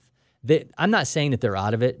 this month. I'm not saying that they're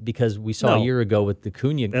out of it because we saw a year ago with the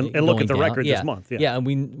Cunha and look at the record this month. Yeah, and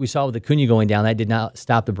we saw with the Cunha going down, that did not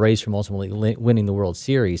stop the Braves from ultimately winning the World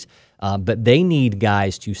Series. But they need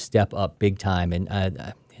guys to step up big time.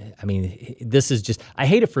 And this is just – I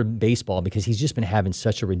hate it for baseball because he's just been having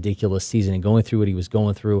such a ridiculous season and going through what he was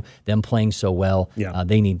going through, them playing so well. Yeah.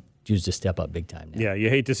 They need – to step up big time now. Yeah, you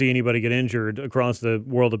hate to see anybody get injured across the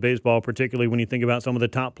world of baseball, particularly when you think about some of the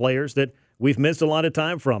top players that we've missed a lot of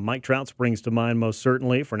time from. Mike Trout springs to mind most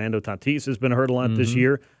certainly. Fernando Tatis has been hurt a lot this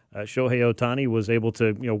year. Shohei Ohtani was able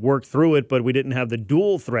to work through it, but we didn't have the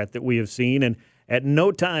dual threat that we have seen. And At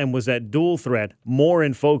no time was that dual threat more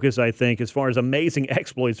in focus, I think, as far as amazing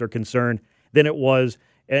exploits are concerned, than it was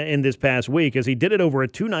in this past week, as he did it over a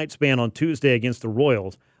 2-night span on Tuesday against the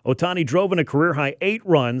Royals. Ohtani drove in a career-high 8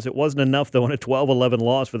 runs. It wasn't enough, though, in a 12-11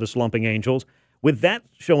 loss for the slumping Angels. With that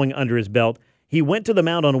showing under his belt, he went to the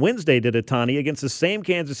mound on Wednesday, did Ohtani, against the same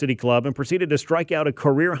Kansas City club and proceeded to strike out a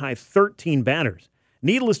career-high 13 batters.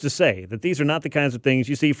 Needless to say that these are not the kinds of things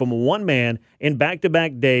you see from one man in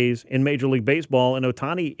back-to-back days in Major League Baseball, and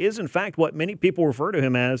Ohtani is, in fact, what many people refer to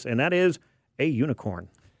him as, and that is a unicorn.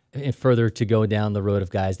 And further to go down the road of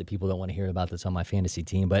guys that people don't want to hear about that's on my fantasy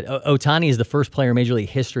team. But Ohtani is the first player in Major League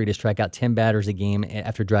history to strike out 10 batters a game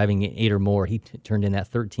after driving 8 or more. He turned in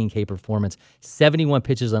that 13K performance, 71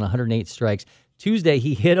 pitches on 108 strikes. Tuesday,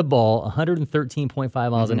 he hit a ball 113.5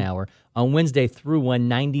 miles an hour. On Wednesday, threw one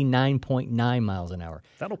 99.9 miles an hour.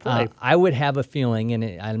 That'll play. I would have a feeling,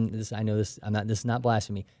 and this is not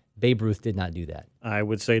blasphemy, Babe Ruth did not do that. I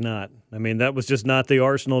would say not. I mean, that was just not the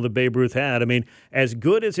arsenal that Babe Ruth had. I mean, as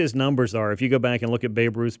good as his numbers are, if you go back and look at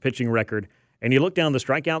Babe Ruth's pitching record, and you look down the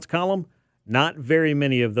strikeouts column, not very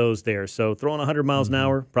many of those there. So throwing 100 miles an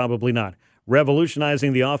hour, probably not.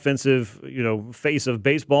 Revolutionizing the offensive, face of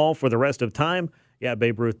baseball for the rest of time, yeah,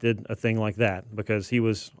 Babe Ruth did a thing like that because he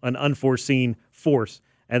was an unforeseen force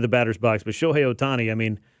at the batter's box. But Shohei Ohtani, I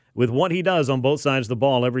mean, with what he does on both sides of the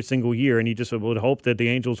ball every single year, and you just would hope that the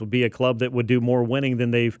Angels would be a club that would do more winning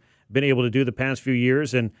than they've been able to do the past few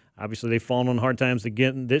years, and obviously they've fallen on hard times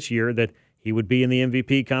again this year, that he would be in the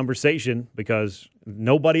MVP conversation because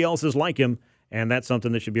nobody else is like him, and that's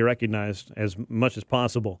something that should be recognized as much as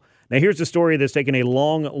possible. Now, here's a story that's taken a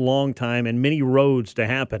long, long time and many roads to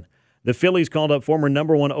happen. The Phillies called up former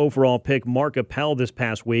number 1 overall pick Mark Appel this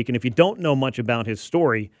past week, and if you don't know much about his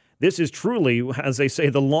story, this is truly, as they say,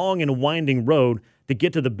 the long and winding road to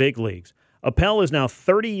get to the big leagues. Appel is now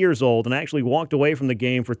 30 years old and actually walked away from the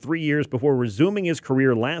game for 3 years before resuming his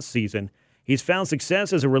career last season. He's found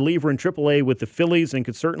success as a reliever in AAA with the Phillies and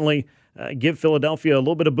could certainly give Philadelphia a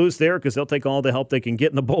little bit of boost there because they'll take all the help they can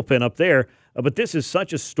get in the bullpen up there. But this is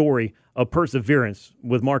such a story of perseverance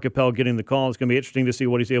with Mark Appel getting the call. It's going to be interesting to see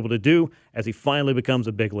what he's able to do as he finally becomes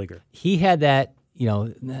a big leaguer. He had that,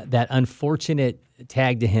 that unfortunate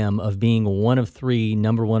tag to him of being one of 3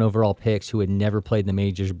 number 1 overall picks who had never played in the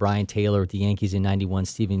majors. Brian Taylor with the Yankees in 91,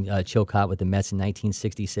 Stephen Chilcott with the Mets in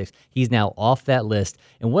 1966. He's now off that list.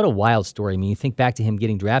 And what a wild story. I mean, you think back to him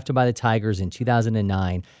getting drafted by the Tigers in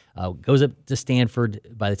 2009, goes up to Stanford.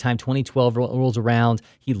 By the time 2012 rolls around,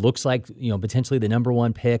 he looks like potentially the number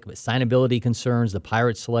 1 pick, but signability concerns. The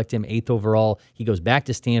Pirates select him 8th overall. He goes back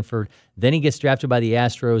to Stanford. Then he gets drafted by the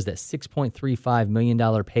Astros. That $6.35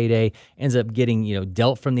 million payday ends up getting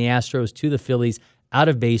dealt from the Astros to the Phillies, out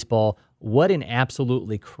of baseball. What an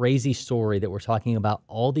absolutely crazy story that we're talking about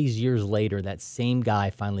all these years later, that same guy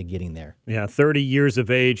finally getting there. Yeah, 30 years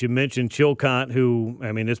of age. You mentioned Chilcott, who,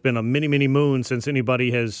 it's been a many, many moons since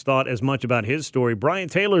anybody has thought as much about his story. Brian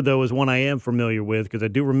Taylor, though, is one I am familiar with because I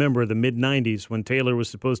do remember the mid-'90s when Taylor was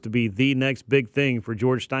supposed to be the next big thing for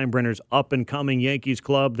George Steinbrenner's up-and-coming Yankees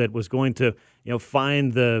club that was going to,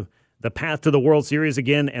 find the path to the World Series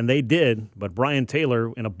again, and they did. But Brian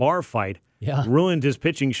Taylor, in a bar fight, ruined his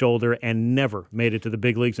pitching shoulder and never made it to the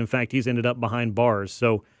big leagues. In fact, he's ended up behind bars.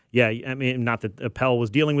 So, yeah, not that Appel was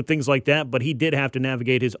dealing with things like that, but he did have to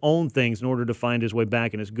navigate his own things in order to find his way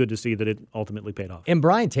back, and it's good to see that it ultimately paid off. And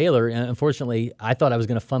Brian Taylor, unfortunately, I thought I was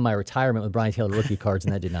going to fund my retirement with Brian Taylor rookie cards,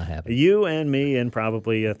 and that did not happen. You and me and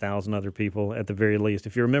probably 1,000 other people at the very least.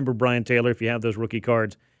 If you remember Brian Taylor, if you have those rookie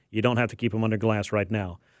cards, you don't have to keep them under glass right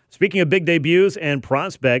now. Speaking of big debuts and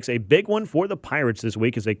prospects, a big one for the Pirates this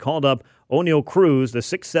week as they called up Oneil Cruz, the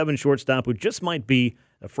 6'7" shortstop who just might be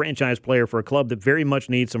a franchise player for a club that very much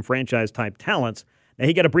needs some franchise-type talents. Now,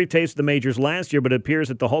 he got a brief taste of the majors last year, but it appears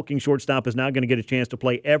that the hulking shortstop is now going to get a chance to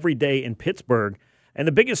play every day in Pittsburgh. And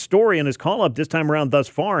the biggest story in his call-up this time around thus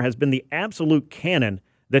far has been the absolute cannon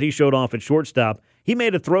that he showed off at shortstop. He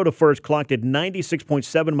made a throw to first, clocked at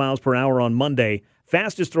 96.7 miles per hour on Monday.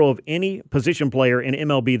 Fastest throw of any position player in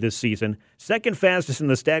MLB this season. Second fastest in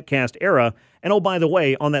the StatCast era. And, oh, by the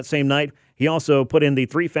way, on that same night, he also put in the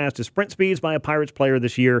 3 fastest sprint speeds by a Pirates player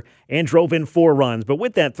this year and drove in 4 runs. But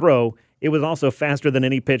with that throw, it was also faster than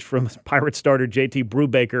any pitch from Pirates starter JT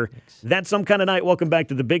Brubaker. That's some kind of night. Welcome back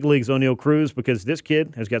to the big leagues, Oneil Cruz, because this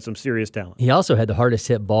kid has got some serious talent. He also had the hardest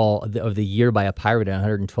hit ball of the year by a Pirate at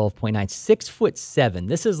 112.9, 6'7".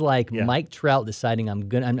 This is like Mike Trout deciding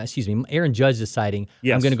Aaron Judge deciding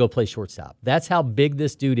I'm going to go play shortstop. That's how big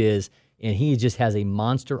this dude is, and he just has a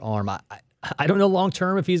monster arm. I don't know long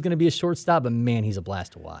term if he's going to be a shortstop, but man, he's a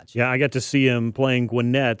blast to watch. Yeah, I got to see him playing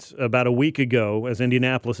Gwinnett about a week ago as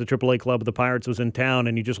Indianapolis, the AAA club of the Pirates, was in town,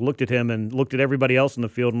 and you just looked at him and looked at everybody else in the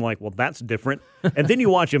field and like, well, that's different. And then you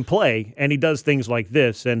watch him play, and he does things like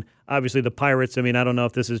this. And obviously the Pirates, I mean, I don't know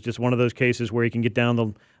if this is just one of those cases where he can get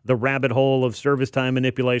down the rabbit hole of service time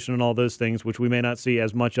manipulation and all those things, which we may not see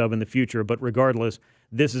as much of in the future. But regardless,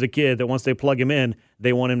 this is a kid that once they plug him in,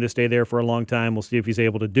 they want him to stay there for a long time. We'll see if he's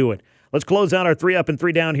able to do it. Let's close out our 3 Up and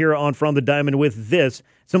 3 Down here on From the Diamond with this.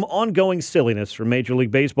 Some ongoing silliness from Major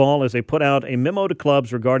League Baseball as they put out a memo to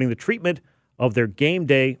clubs regarding the treatment of their game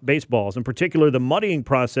day baseballs, in particular the muddying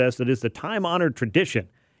process that is the time-honored tradition.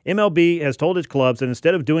 MLB has told its clubs that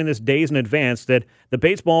instead of doing this days in advance, that the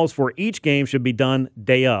baseballs for each game should be done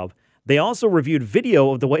day of. They also reviewed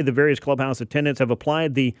video of the way the various clubhouse attendants have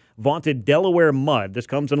applied the vaunted Delaware mud. This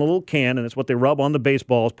comes in a little can, and it's what they rub on the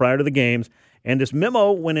baseballs prior to the games. And this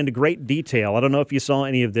memo went into great detail. I don't know if you saw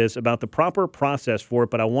any of this about the proper process for it,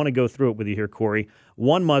 but I want to go through it with you here, Corey.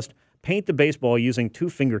 One must paint the baseball using 2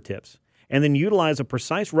 fingertips and then utilize a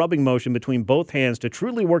precise rubbing motion between both hands to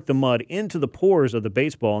truly work the mud into the pores of the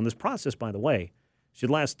baseball. And this process, by the way, should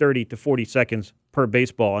last 30 to 40 seconds per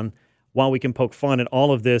baseball. And while we can poke fun at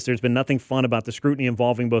all of this, there's been nothing fun about the scrutiny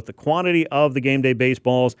involving both the quantity of the game day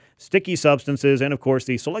baseballs, sticky substances, and, of course,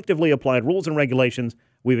 the selectively applied rules and regulations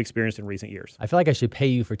we've experienced in recent years. I feel like I should pay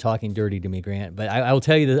you for talking dirty to me, Grant, but I will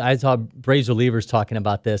tell you that I saw Braves relievers talking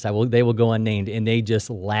about this. They will go unnamed, and they just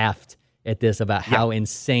laughed at this about how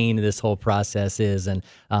insane this whole process is. And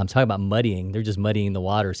talking about muddying, they're just muddying the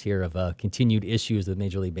waters here of continued issues with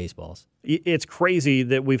Major League Baseballs. It's crazy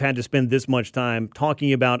that we've had to spend this much time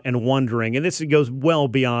talking about and wondering, and this goes well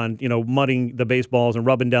beyond, mudding the baseballs and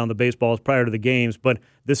rubbing down the baseballs prior to the games, but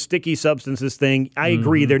the sticky substances thing, I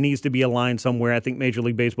agree there needs to be a line somewhere. I think Major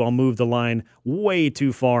League Baseball moved the line way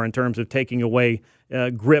too far in terms of taking away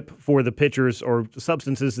grip for the pitchers or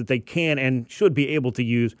substances that they can and should be able to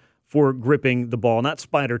use for gripping the ball, not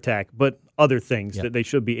spider tack, but other things that they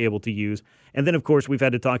should be able to use. And then, of course, we've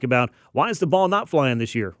had to talk about, why is the ball not flying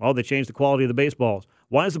this year? Oh, they changed the quality of the baseballs.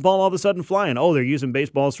 Why is the ball all of a sudden flying? Oh, they're using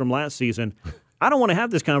baseballs from last season. I don't want to have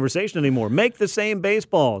this conversation anymore. Make the same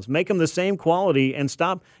baseballs. Make them the same quality and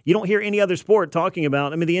stop. You don't hear any other sport talking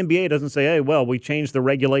about, the NBA doesn't say, hey, well, we changed the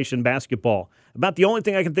regulation basketball. About the only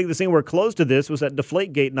thing I can think of seeing we're close to this was that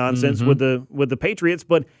Deflategate nonsense with the Patriots,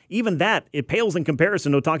 but even that, it pales in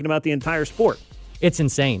comparison to talking about the entire sport. It's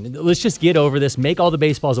insane. Let's just get over this. Make all the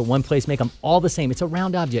baseballs at one place. Make them all the same. It's a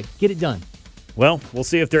round object. Get it done. Well, we'll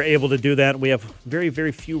see if they're able to do that. We have very,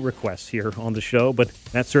 very few requests here on the show, but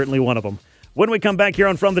that's certainly one of them. When we come back here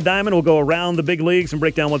on From the Diamond, we'll go around the big leagues and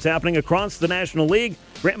break down what's happening across the National League.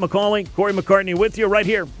 Grant McCauley, Corey McCartney with you right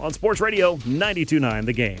here on Sports Radio 92.9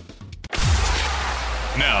 The Game.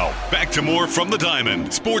 Now, back to more From the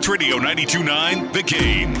Diamond. Sports Radio 92.9 The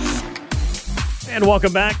Game. And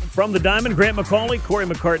welcome back from the Diamond. Grant McCauley, Corey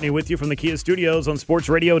McCartney with you from the Kia Studios on Sports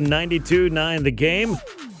Radio 92.9 The Game.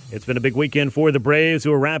 It's been a big weekend for the Braves,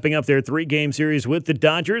 who are wrapping up their 3-game series with the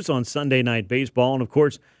Dodgers on Sunday Night Baseball. And, of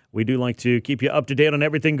course, we do like to keep you up to date on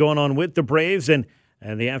everything going on with the Braves. And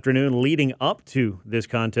the afternoon leading up to this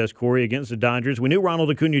contest, Corey, against the Dodgers, we knew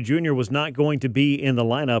Ronald Acuna Jr. was not going to be in the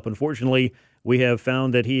lineup. Unfortunately, we have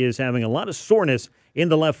found that he is having a lot of soreness in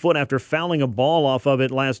the left foot after fouling a ball off of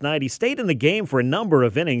it last night. He stayed in the game for a number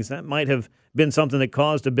of innings. That might have been something that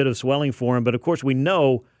caused a bit of swelling for him. But, of course, we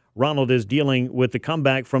know Ronald is dealing with the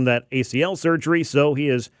comeback from that ACL surgery, so he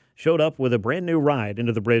has showed up with a brand new ride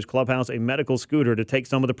into the Braves clubhouse, a medical scooter to take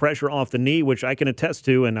some of the pressure off the knee, which I can attest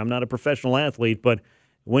to, and I'm not a professional athlete, but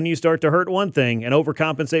when you start to hurt one thing and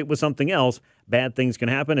overcompensate with something else, bad things can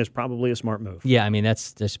happen. Is probably a smart move. Yeah,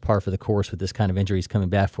 that's par for the course with this kind of injury he's coming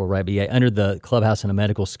back for, right? But yeah, under the clubhouse on a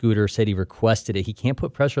medical scooter, said he requested it. He can't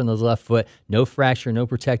put pressure on his left foot. No fracture, no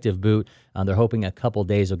protective boot. They're hoping a couple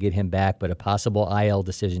days will get him back, but a possible IL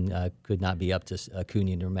decision could not be up to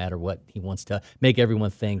Acuna, no matter what he wants to make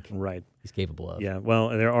everyone think he's capable of. Yeah, well,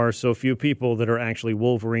 there are so few people that are actually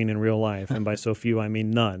Wolverine in real life, and by so few, I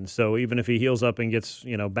mean none. So even if he heals up and gets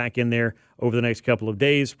back in there over the next couple of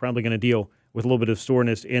days, probably going to deal with a little bit of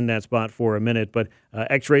soreness in that spot for a minute. But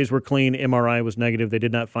X-rays were clean, MRI was negative. They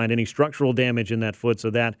did not find any structural damage in that foot, so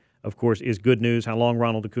that, of course, is good news. How long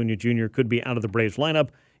Ronald Acuna Jr. could be out of the Braves lineup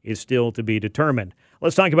is still to be determined.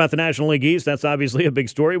 Let's talk about the National League East. That's obviously a big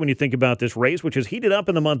story when you think about this race, which has heated up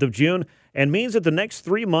in the month of June and means that the next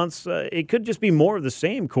 3 months, it could just be more of the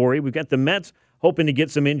same, Corey. We've got the Mets hoping to get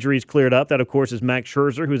some injuries cleared up. That, of course, is Max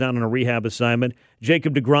Scherzer, who's out on a rehab assignment.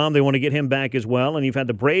 Jacob deGrom, they want to get him back as well. And you've had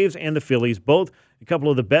the Braves and the Phillies, both a couple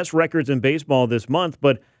of the best records in baseball this month,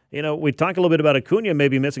 but we talked a little bit about Acuna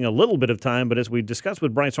maybe missing a little bit of time, but as we discussed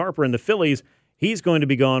with Bryce Harper and the Phillies, he's going to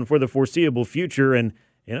be gone for the foreseeable future. And,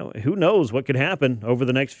 who knows what could happen over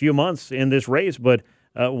the next few months in this race. But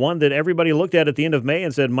one that everybody looked at the end of May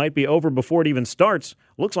and said might be over before it even starts,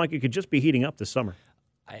 looks like it could just be heating up this summer.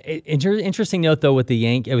 Interesting note, though, with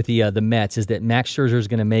the Mets is that Max Scherzer is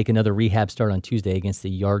going to make another rehab start on Tuesday against the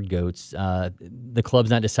Yard Goats. The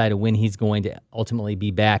club's not decided when he's going to ultimately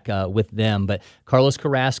be back with them. But Carlos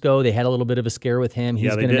Carrasco, they had a little bit of a scare with him.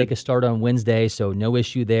 He's going to make a start on Wednesday, so no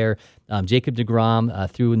issue there. Jacob deGrom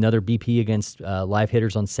threw another BP against live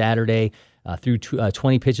hitters on Saturday. Threw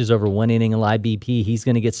 20 pitches over 1 inning in live BP. He's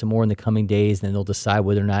going to get some more in the coming days, and then they'll decide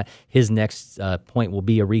whether or not his next point will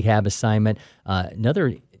be a rehab assignment.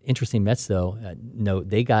 Another interesting Mets, though, note,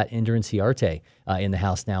 they got Ender Inciarte in the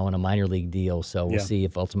house now on a minor league deal, so we'll see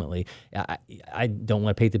if ultimately I don't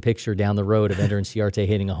want to paint the picture down the road of Ender Inciarte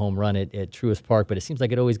hitting a home run at Truist Park, but it seems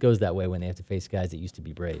like it always goes that way when they have to face guys that used to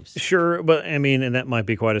be Braves. Sure, but and that might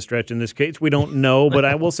be quite a stretch in this case. We don't know, but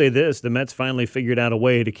I will say this, the Mets finally figured out a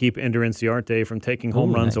way to keep Ender Inciarte from taking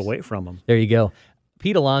home runs away from him. There you go.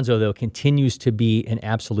 Pete Alonso, though, continues to be an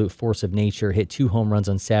absolute force of nature. Hit 2 home runs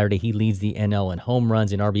on Saturday. He leads the NL in home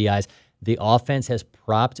runs and RBIs. The offense has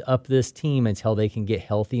propped up this team until they can get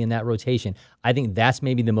healthy in that rotation. I think that's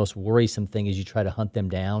maybe the most worrisome thing as you try to hunt them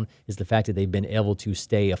down, is the fact that they've been able to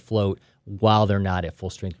stay afloat while they're not at full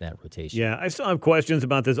strength in that rotation. Yeah, I still have questions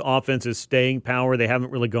about this offense's staying power. They haven't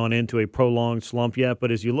really gone into a prolonged slump yet, but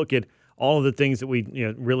as you look at all of the things that we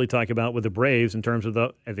really talk about with the Braves in terms of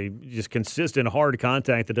the just consistent hard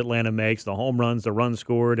contact that Atlanta makes, the home runs, the runs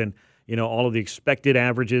scored, and all of the expected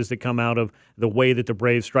averages that come out of the way that the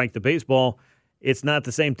Braves strike the baseball, it's not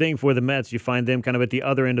the same thing for the Mets. You find them kind of at the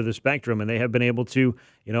other end of the spectrum, and they have been able to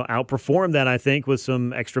outperform that, I think, with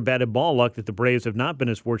some extra batted ball luck that the Braves have not been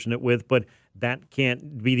as fortunate with, but that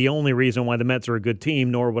can't be the only reason why the Mets are a good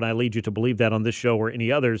team, nor would I lead you to believe that on this show or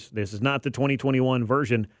any others. This is not the 2021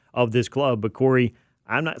 version of this club, but Corey,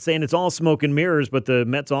 I'm not saying it's all smoke and mirrors, but the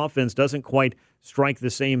Mets offense doesn't quite strike the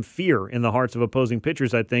same fear in the hearts of opposing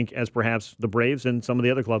pitchers, I think, as perhaps the Braves and some of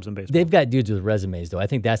the other clubs in baseball. They've got dudes with resumes, though. I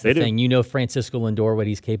think that's the thing. Francisco Lindor, what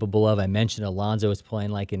he's capable of. I mentioned Alonso is playing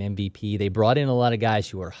like an MVP. They brought in a lot of guys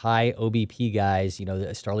who are high OBP guys,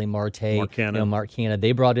 Starling Marte, Mark Canha.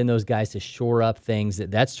 They brought in those guys to shore up things.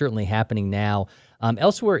 That's certainly happening now.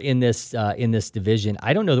 Elsewhere in this division,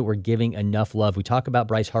 I don't know that we're giving enough love. We talk about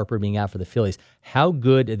Bryce Harper being out for the Phillies. How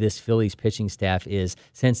good this Phillies pitching staff is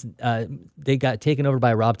since they got taken over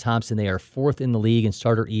by Rob Thompson. They are 4th in the league in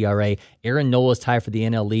starter ERA. Aaron Nola is tied for the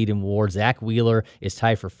NL lead in WAR. Zach Wheeler is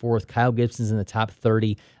tied for 4th. Kyle Gibson's in the top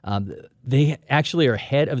 30. They actually are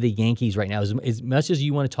ahead of the Yankees right now. As much as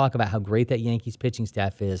you want to talk about how great that Yankees pitching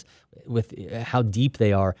staff is, with how deep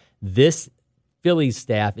they are, this Phillies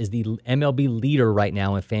staff is the MLB leader right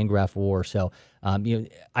now in FanGraph WAR. So, I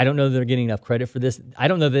don't know that they're getting enough credit for this. I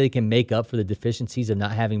don't know that they can make up for the deficiencies of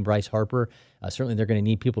not having Bryce Harper. Certainly, they're going to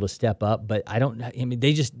need people to step up, but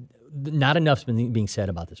not enough's been being said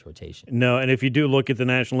about this rotation. No, and if you do look at the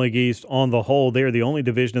National League East on the whole, they're the only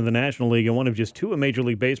division in the National League and one of just 2 in Major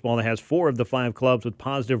League Baseball that has 4 of the 5 clubs with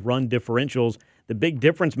positive run differentials. The big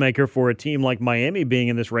difference maker for a team like Miami being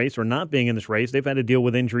in this race or not being in this race, they've had to deal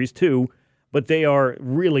with injuries too, but they are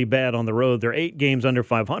really bad on the road. They're 8 games under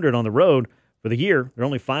 500 on the road for the year. They're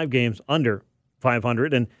only 5 games under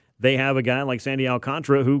 500, and they have a guy like Sandy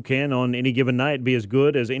Alcantara who can, on any given night, be as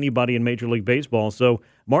good as anybody in Major League Baseball. So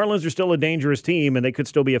Marlins are still a dangerous team, and they could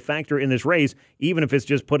still be a factor in this race, even if it's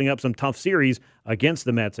just putting up some tough series against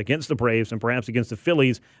the Mets, against the Braves, and perhaps against the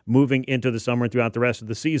Phillies moving into the summer and throughout the rest of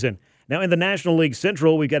the season. Now, in the National League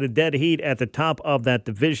Central, we've got a dead heat at the top of that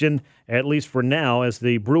division, at least for now, as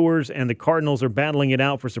the Brewers and the Cardinals are battling it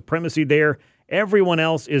out for supremacy there. Everyone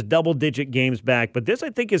else is double-digit games back, but this, I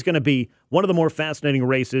think, is going to be one of the more fascinating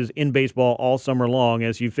races in baseball all summer long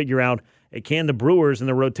as you figure out, can the Brewers and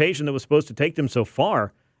the rotation that was supposed to take them so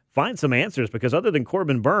far find some answers? Because other than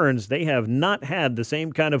Corbin Burns, they have not had the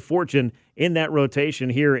same kind of fortune in that rotation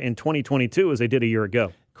here in 2022 as they did a year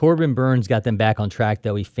ago. Corbin Burns got them back on track,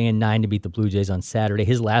 though. He fanned 9 to beat the Blue Jays on Saturday.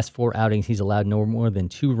 His last 4 outings, he's allowed no more than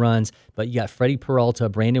 2 runs. But you got Freddie Peralta,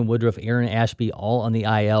 Brandon Woodruff, Aaron Ashby, all on the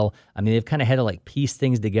IL. I mean, they've kind of had to piece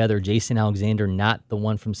things together. Jason Alexander, not the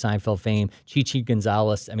one from Seinfeld fame. Chichi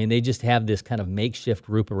Gonzalez. I mean, they just have this kind of makeshift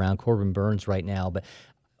group around Corbin Burns right now. But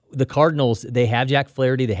the Cardinals, they have Jack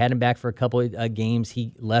Flaherty. They had him back for a couple of games.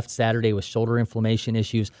 He left Saturday with shoulder inflammation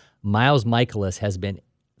issues. Miles Mikolas has been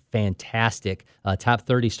fantastic, top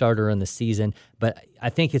 30 starter in the season. But I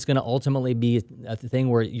think it's going to ultimately be a thing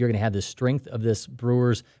where you're going to have the strength of this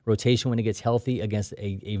Brewers rotation when it gets healthy against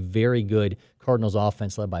a very good Cardinals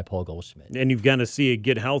offense led by Paul Goldschmidt. And you've got to see it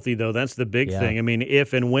get healthy, though. That's the big thing. I mean,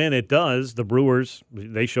 if and when it does, the Brewers,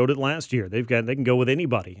 they showed it last year. They can go with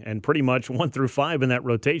anybody, and pretty much 1 through 5 in that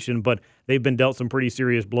rotation, but they've been dealt some pretty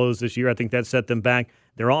serious blows this year. I think that set them back.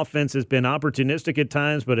 Their offense has been opportunistic at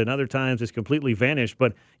times, but at other times it's completely vanished.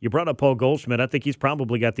 But you brought up Paul Goldschmidt. I think he's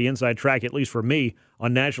probably got the inside track, at least for me,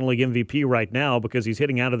 on National League MVP right now, because he's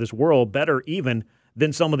hitting out of this world better even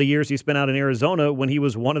than some of the years he spent out in Arizona when he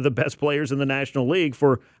was one of the best players in the National League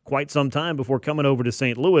for quite some time before coming over to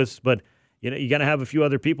St. Louis. But you got to have a few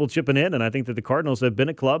other people chipping in, and I think that the Cardinals have been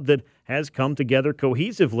a club that has come together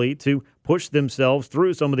cohesively to push themselves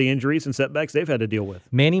through some of the injuries and setbacks they've had to deal with.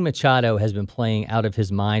 Manny Machado has been playing out of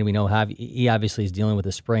his mind. We know how he obviously is dealing with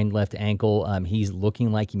a sprained left ankle. He's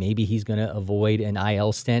looking like maybe he's going to avoid an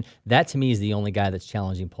IL stint. That, to me, is the only guy that's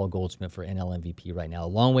challenging Paul Goldschmidt for NL MVP right now. A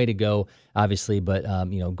long way to go, obviously, but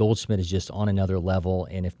Goldschmidt is just on another level.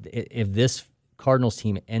 And if this Cardinals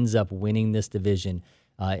team ends up winning this division,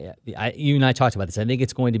 you and I talked about this. I think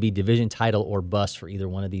it's going to be division title or bust for either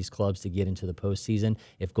one of these clubs to get into the postseason.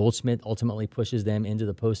 If Goldschmidt ultimately pushes them into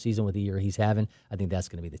the postseason with the year he's having, I think that's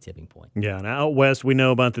going to be the tipping point. Yeah, and out west, we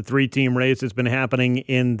know about the 3-team race that's been happening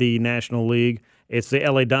in the National League. It's the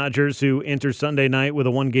LA Dodgers who enter Sunday night with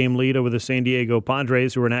a 1-game lead over the San Diego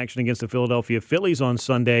Padres, who are in action against the Philadelphia Phillies on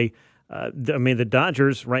Sunday. The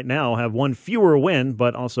Dodgers right now have 1 fewer win,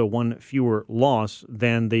 but also 1 fewer loss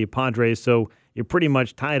than the Padres. So you're pretty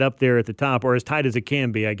much tied up there at the top, or as tight as it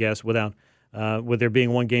can be, I guess, with there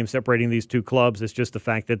being 1 game separating these two clubs. It's just the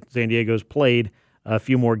fact that San Diego's played a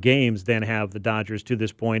few more games than have the Dodgers to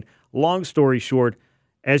this point. Long story short,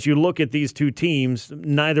 as you look at these two teams,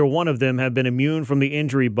 neither one of them have been immune from the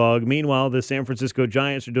injury bug. Meanwhile, the San Francisco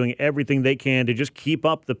Giants are doing everything they can to just keep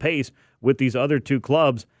up the pace with these other two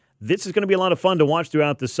clubs. This is going to be a lot of fun to watch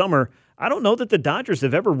throughout the summer. I don't know that the Dodgers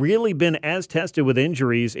have ever really been as tested with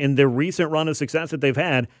injuries in their recent run of success that they've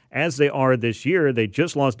had as they are this year. They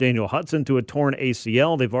just lost Daniel Hudson to a torn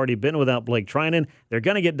ACL. They've already been without Blake Trinan. They're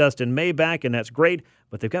going to get Dustin May back, and that's great.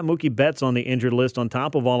 But they've got Mookie Betts on the injured list on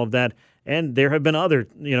top of all of that. And there have been other,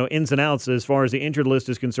 ins and outs as far as the injured list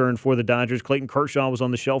is concerned for the Dodgers. Clayton Kershaw was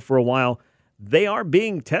on the shelf for a while. They are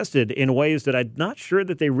being tested in ways that I'm not sure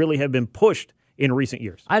that they really have been pushed in recent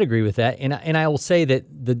years. I'd agree with that, and I will say that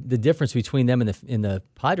the difference between them and the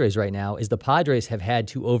Padres right now is the Padres have had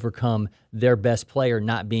to overcome their best player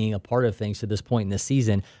not being a part of things to this point in the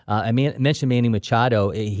season. I mentioned Manny Machado.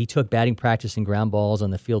 He took batting practice and ground balls on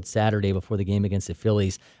the field Saturday before the game against the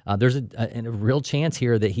Phillies. There's a real chance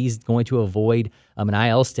here that he's going to avoid an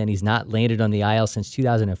IL stint. He's not landed on the IL since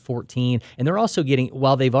 2014, and they're also getting,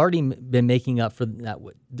 while they've already been making up for that,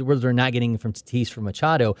 where they're not getting from Tatis for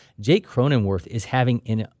Machado, Jake Cronenworth is having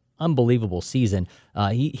an unbelievable season.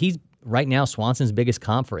 He's right now Swanson's biggest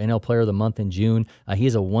comp for NL Player of the Month in June. He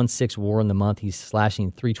has a 1.6 WAR in the month. He's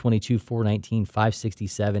slashing 322, 419,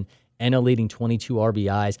 567. NL leading 22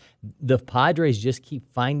 RBIs. The Padres just keep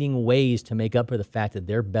finding ways to make up for the fact that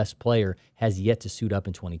their best player has yet to suit up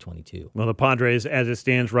in 2022. Well, the Padres, as it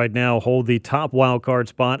stands right now, hold the top wild card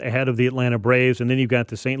spot ahead of the Atlanta Braves, and then you've got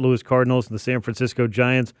the St. Louis Cardinals and the San Francisco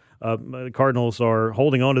Giants. The Cardinals are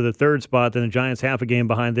holding on to the 3rd spot, then the Giants half a game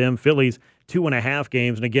behind them. Phillies 2.5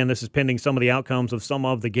 games, and again, this is pending some of the outcomes of some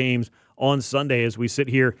of the games on Sunday as we sit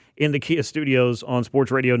here in the Kia Studios on Sports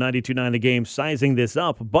Radio 92.9 The Game, sizing this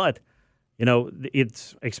up, but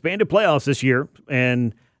it's expanded playoffs this year,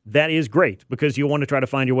 and that is great because you want to try to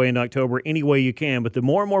find your way into October any way you can. But the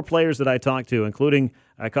more and more players that I talk to, including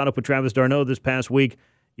I caught up with Travis d'Arnaud this past week,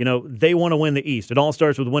 they want to win the East. It all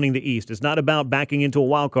starts with winning the East. It's not about backing into a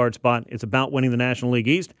wild card spot. It's about winning the National League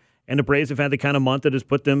East. And the Braves have had the kind of month that has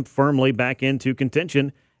put them firmly back into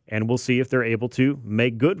contention. And we'll see if they're able to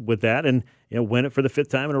make good with that and win it for the 5th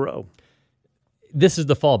time in a row. This is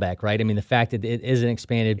the fallback, right? I mean, the fact that it is an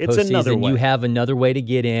expanded postseason, you have another way to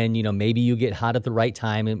get in. Maybe you get hot at the right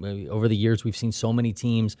time. And over the years, we've seen so many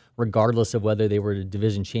teams, regardless of whether they were a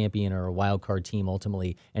division champion or a wild card team,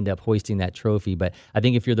 ultimately end up hoisting that trophy. But I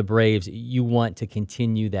think if you're the Braves, you want to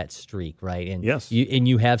continue that streak, right? And yes,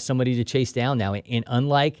 you have somebody to chase down now. And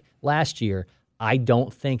unlike last year, I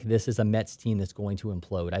don't think this is a Mets team that's going to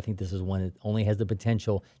implode. I think this is one that only has the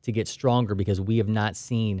potential to get stronger because we have not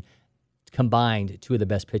seen combined 2 of the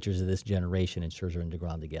best pitchers of this generation in Scherzer and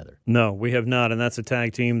DeGrom together. No, we have not, and that's a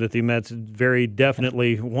tag team that the Mets very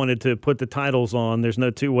definitely wanted to put the titles on. There's no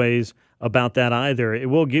two ways about that either. It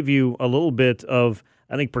will give you a little bit of,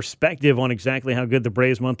 I think, perspective on exactly how good the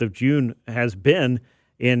Braves month of June has been.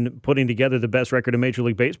 in putting together the best record in Major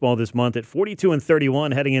League Baseball this month at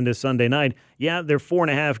 42-31 heading into Sunday night. Yeah, they're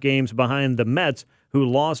 4.5 games behind the Mets, who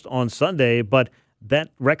lost on Sunday, but that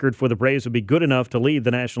record for the Braves would be good enough to lead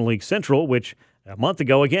the National League Central, which a month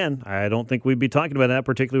ago, again, I don't think we'd be talking about that,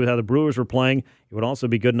 particularly with how the Brewers were playing. It would also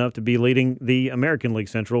be good enough to be leading the American League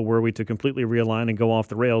Central, were we to completely realign and go off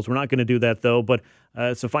the rails. We're not going to do that, though, but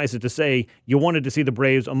suffice it to say, you wanted to see the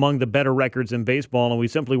Braves among the better records in baseball, and we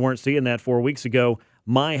simply weren't seeing that 4 weeks ago.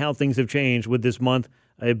 My, how things have changed with this month.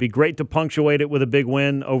 It'd be great to punctuate it with a big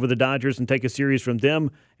win over the Dodgers and take a series from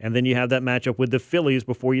them, and then you have that matchup with the Phillies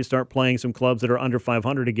before you start playing some clubs that are under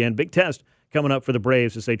 500 again. Big test coming up for the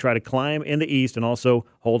Braves as they try to climb in the East and also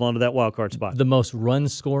hold on to that wild card spot. The most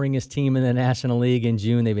run-scoringest team in the National League in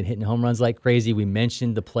June. They've been hitting home runs like crazy. We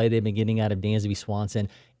mentioned the play they've been getting out of Dansby Swanson.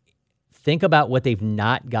 Think about what they've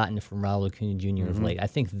not gotten from Ronald Acuna Jr. of late. I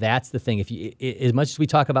think that's the thing. As much as we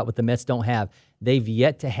talk about what the Mets don't have, they've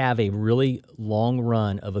yet to have a really long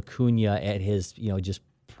run of Acuna at his, just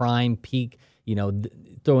prime peak,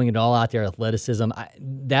 throwing it all out there, athleticism.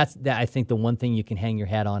 I think the one thing you can hang your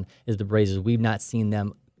hat on is the Braves. We've not seen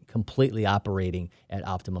them completely operating at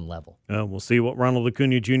optimum level. We'll see what Ronald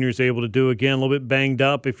Acuna Jr. is able to do. Again, a little bit banged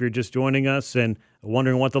up if you're just joining us and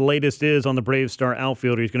wondering what the latest is on the Braves star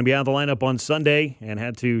outfielder. He's going to be out of the lineup on Sunday and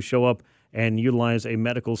had to show up and utilize a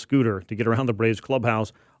medical scooter to get around the Braves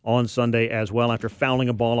clubhouse on Sunday as well after fouling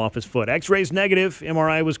a ball off his foot. X-rays negative,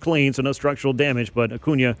 MRI was clean, so no structural damage, but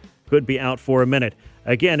Acuna could be out for a minute.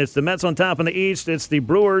 Again, it's the Mets on top in the East. It's the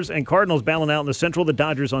Brewers and Cardinals battling out in the Central, the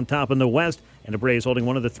Dodgers on top in the West, and the Braves holding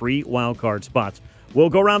one of the 3 wild card spots. We'll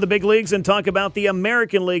go around the big leagues and talk about the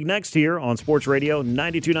American League next here on Sports Radio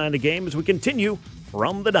 92.9 The Game as we continue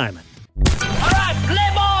from the Diamond. All right,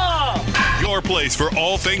 play ball! Your place for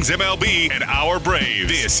all things MLB and our Braves.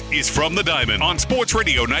 This is From the Diamond on Sports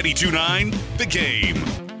Radio 92.9 The Game.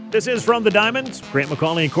 This is From the Diamond. Grant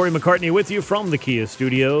McCauley and Corey McCartney with you from the Kia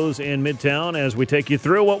Studios in Midtown as we take you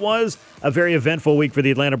through what was a very eventful week for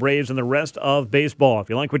the Atlanta Braves and the rest of baseball. If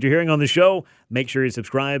you like what you're hearing on the show, make sure you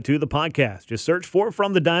subscribe to the podcast. Just search for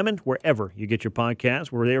From the Diamond wherever you get your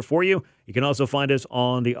podcast. We're there for you. You can also find us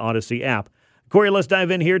on the Odyssey app. Corey, let's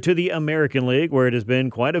dive in here to the American League, where it has been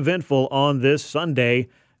quite eventful on this Sunday.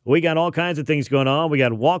 We got all kinds of things going on. We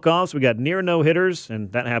got walk-offs. We got near no-hitters,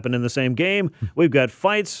 and that happened in the same game. We've got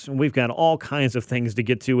fights, and we've got all kinds of things to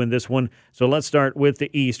get to in this one. So let's start with the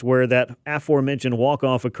East, where that aforementioned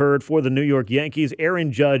walk-off occurred for the New York Yankees.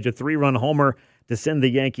 Aaron Judge, a 3-run homer to send the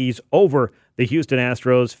Yankees over the Houston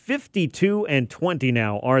Astros. 52-20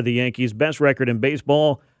 now are the Yankees' best record in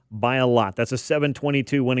baseball by a lot. That's a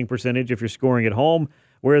 .722 winning percentage if you're scoring at home,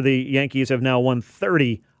 where the Yankees have now won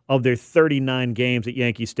 30 of their 39 games at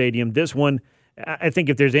Yankee Stadium. This one, I think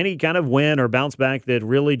if there's any kind of win or bounce back that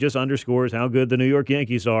really just underscores how good the New York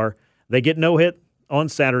Yankees are, they get no hit on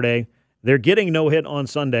Saturday. They're getting no hit on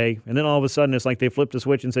Sunday, and then all of a sudden it's like they flipped a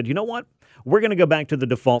switch and said, you know what? We're going to go back to the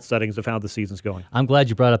default settings of how the season's going. I'm glad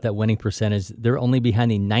you brought up that winning percentage. They're only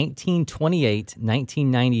behind the 1928,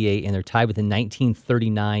 1998, and they're tied with the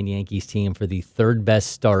 1939 Yankees team for the third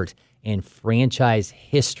best start in franchise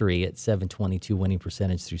history at .722 winning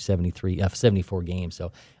percentage through 74 games.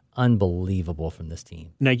 So unbelievable from this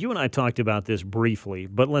team. Now, you and I talked about this briefly,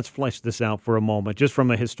 but let's flesh this out for a moment, just from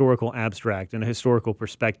a historical abstract and a historical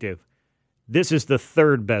perspective. This is the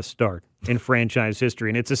third best start in franchise history,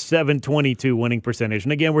 and it's a .722 winning percentage.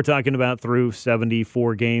 And again, we're talking about through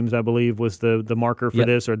 74 games, I believe, was the marker for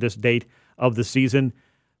this, or this date of the season.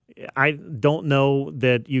 I don't know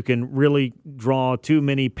that you can really draw too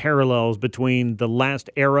many parallels between the last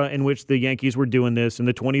era in which the Yankees were doing this in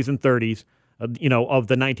the 20s and 30s, of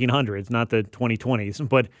the 1900s, not the 2020s.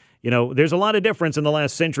 But, there's a lot of difference in the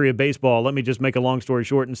last century of baseball. Let me just make a long story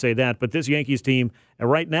short and say that. But this Yankees team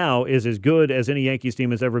right now is as good as any Yankees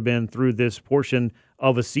team has ever been through this portion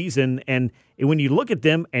of a season. And when you look at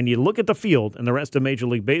them and you look at the field and the rest of Major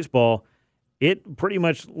League Baseball, it pretty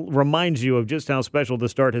much reminds you of just how special the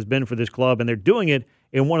start has been for this club, and they're doing it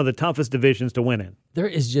in one of the toughest divisions to win in. There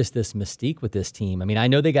is just this mystique with this team. I mean, I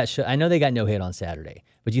know they got no hit on Saturday,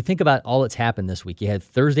 but you think about all that's happened this week. You had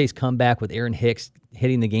Thursday's comeback with Aaron Hicks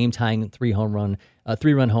hitting the game-tying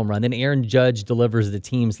 3-run home run. Then Aaron Judge delivers the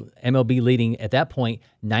team's MLB leading, at that point,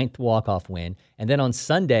 9th walk-off win. And then on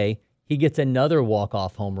Sunday, he gets another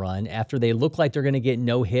walk-off home run after they look like they're going to get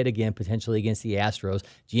no hit again, potentially against the Astros.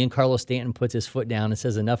 Giancarlo Stanton puts his foot down and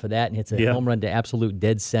says enough of that and hits a home run to absolute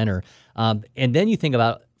dead center. And then you think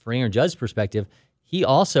about, for Aaron Judge's perspective, he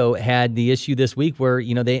also had the issue this week where,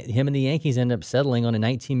 him and the Yankees ended up settling on a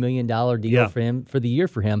 $19 million deal for him for the year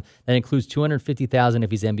for him. That includes $250,000 if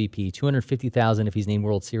he's MVP, $250,000 if he's named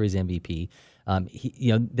World Series MVP.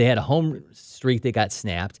 They had a home streak that got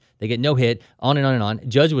snapped. They get no hit, on and on and on.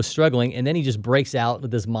 Judge was struggling, and then he just breaks out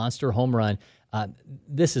with this monster home run.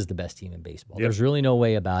 This is the best team in baseball. Yep. There's really no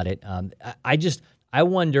way about it. I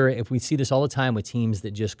wonder if we see this all the time with teams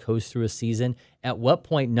that just coast through a season. At what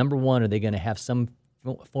point, number one, are they going to have some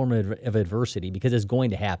form of adversity? Because it's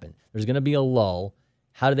going to happen. There's going to be a lull.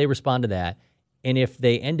 How do they respond to that? And if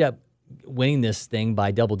they end up winning this thing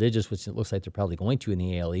by double digits, which it looks like they're probably going to in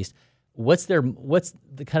the AL East, what's the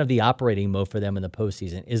kind of the operating mode for them in the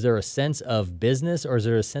postseason? Is there a sense of business, or is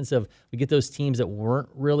there a sense of we get those teams that weren't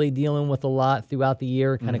really dealing with a lot throughout the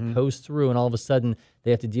year, kind of coast through, and all of a sudden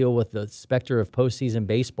they have to deal with the specter of postseason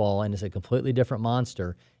baseball, and it's a completely different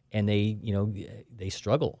monster, and they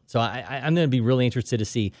struggle. So I'm going to be really interested to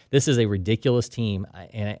see. This is a ridiculous team,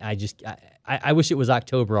 and I wish it was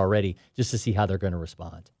October already just to see how they're going to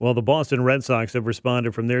respond. Well, the Boston Red Sox have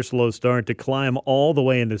responded from their slow start to climb all the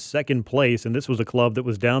way into second place, and this was a club that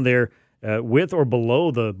was down there with or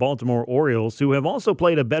below the Baltimore Orioles, who have also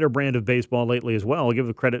played a better brand of baseball lately as well. I'll give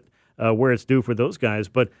the credit where it's due for those guys.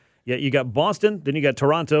 But yeah, you got Boston, then you got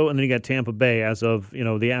Toronto, and then you got Tampa Bay as of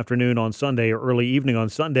the afternoon on Sunday or early evening on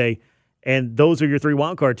Sunday. And those are your three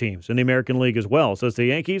wildcard teams in the American League as well. So it's the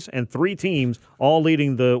Yankees and three teams all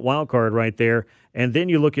leading the wild card right there. And then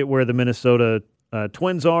you look at where the Minnesota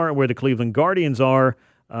Twins are and where the Cleveland Guardians are.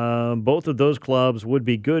 Both of those clubs would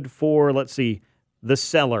be good for, the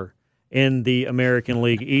cellar in the American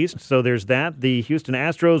League East. So there's that. The Houston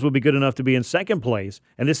Astros would be good enough to be in second place.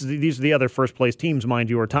 And these are the other first-place teams, mind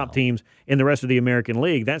you, or top teams in the rest of the American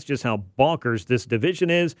League. That's just how bonkers this division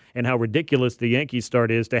is and how ridiculous the Yankees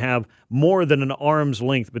start is to have more than an arm's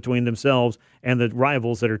length between themselves and the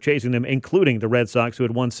rivals that are chasing them, including the Red Sox, who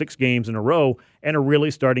had won 6 games in a row and are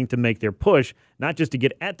really starting to make their push, not just to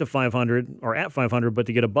get at the 500 or at 500, but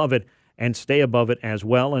to get above it and stay above it as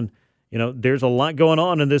well. And there's a lot going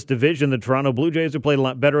on in this division. The Toronto Blue Jays have played a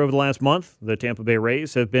lot better over the last month. The Tampa Bay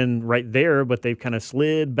Rays have been right there, but they've kind of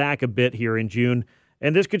slid back a bit here in June.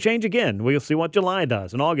 And this could change again. We'll see what July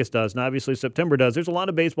does and August does, and obviously September does. There's a lot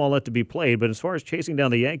of baseball left to be played, but as far as chasing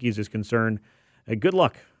down the Yankees is concerned, good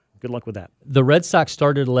luck. Good luck with that. The Red Sox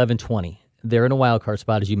started 11-20. They're in a wild card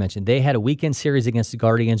spot, as you mentioned. They had a weekend series against the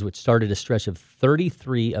Guardians, which started a stretch of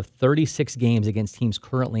 33 of 36 games against teams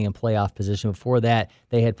currently in playoff position. Before that,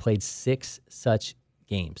 they had played 6 such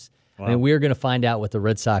games. Wow. I mean, we're going to find out what the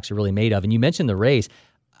Red Sox are really made of. And you mentioned the Rays.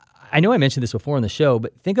 I know I mentioned this before on the show,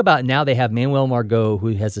 but think about now they have Manuel Margot,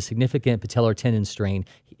 who has a significant patellar tendon strain.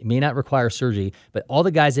 He may not require surgery, but all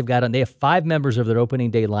the guys they've got on, they have 5 members of their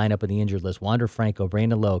opening day lineup on the injured list: Wander Franco,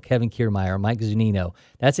 Brandon Lowe, Kevin Kiermaier, Mike Zunino.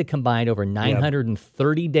 That's a combined over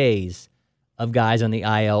 930 days of guys on the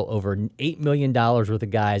IL, over $8 million worth of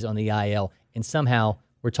guys on the IL, and somehow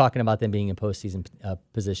we're talking about them being in postseason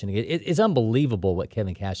position. It's unbelievable what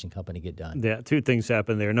Kevin Cash and company get done. Yeah, 2 things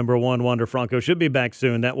happen there. Number one, Wander Franco should be back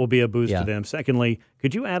soon. That will be a boost to them. Secondly,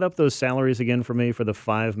 could you add up those salaries again for me for the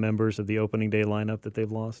 5 members of the opening day lineup that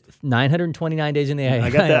they've lost? 929 days in the IL.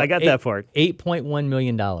 I got that part. $8.1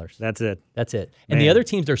 million. That's it. And the other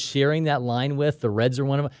teams they're sharing that line with, the Reds are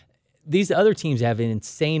one of them. These other teams have an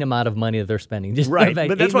insane amount of money that they're spending. Just right,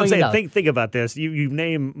 but that's what I'm saying. Think about this. You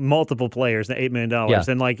name multiple players, $8 million,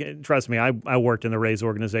 and trust me, I worked in the Rays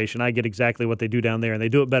organization. I get exactly what they do down there, and they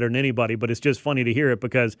do it better than anybody. But it's just funny to hear it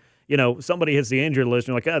because somebody hits the injured list,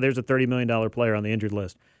 and you're like, there's a $30 million player on the injured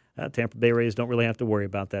list. Tampa Bay Rays don't really have to worry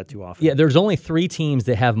about that too often. Yeah, there's only 3 teams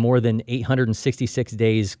that have more than 866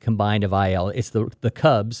 days combined of IL. It's the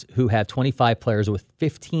Cubs, who have 25 players with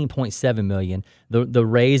 $15.7 million, the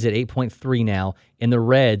Rays at 8.3 now, and the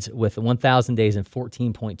Reds with 1,000 days and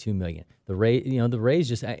 $14.2 million. The Rays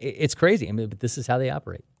just, it's crazy. I mean, but this is how they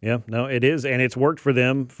operate. Yeah, no, it is, and it's worked for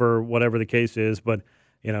them for whatever the case is, but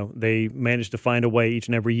they managed to find a way each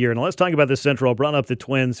and every year. And let's talk about this Central. I brought up the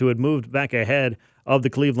Twins, who had moved back ahead of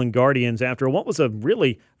the Cleveland Guardians after what was a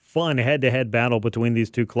really fun head-to-head battle between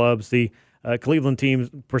these two clubs. The Cleveland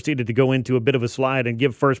team proceeded to go into a bit of a slide and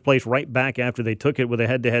give first place right back after they took it with a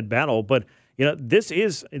head-to-head battle. But this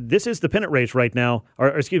is the pennant race right now,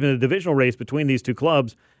 or the divisional race between these two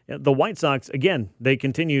clubs. The White Sox, again, they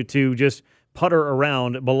continue to just putter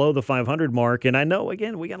around below the 500 mark. And I know,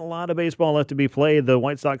 again, we got a lot of baseball left to be played. The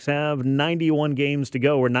White Sox have 91 games to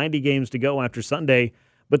go, or 90 games to go after Sunday,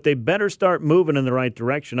 but they better start moving in the right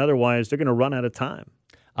direction. Otherwise, they're going to run out of time.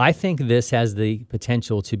 I think this has the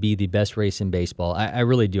potential to be the best race in baseball. I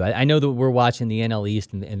really do. I know that we're watching the NL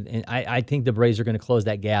East, and I think the Braves are going to close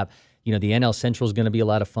that gap. The NL Central is going to be a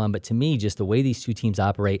lot of fun. But to me, just the way these two teams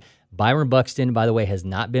operate, Byron Buxton, by the way, has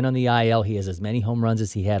not been on the IL. He has as many home runs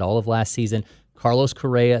as he had all of last season. Carlos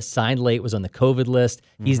Correa, signed late, was on the COVID list.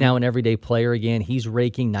 He's now an everyday player again. He's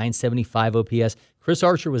raking .975 OPS. Chris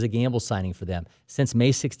Archer was a gamble signing for them. Since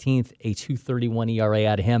May 16th, a 2.31 ERA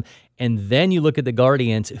out of him. And then you look at the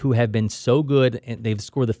Guardians, who have been so good, and they've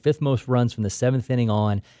scored the 5th most runs from the 7th inning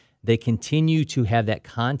on. They continue to have that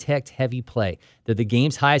contact-heavy play. They're the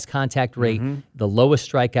game's highest contact rate, the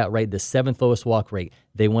lowest strikeout rate, the 7th lowest walk rate.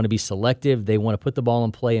 They want to be selective. They want to put the ball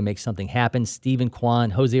in play and make something happen. Steven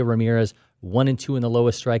Kwan, Jose Ramirez, 1 and 2 in the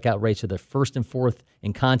lowest strikeout rate, so they're 1st and 4th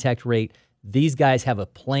in contact rate. These guys have a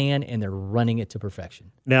plan, and they're running it to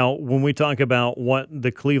perfection. Now, when we talk about what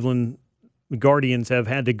the Cleveland Guardians have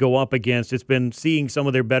had to go up against, it's been seeing some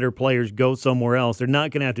of their better players go somewhere else. They're not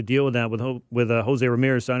going to have to deal with that with Jose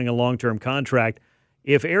Ramirez signing a long-term contract.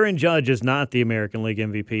 If Aaron Judge is not the American League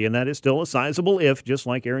MVP, and that is still a sizable if, just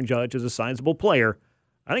like Aaron Judge is a sizable player,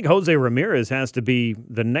 I think Jose Ramirez has to be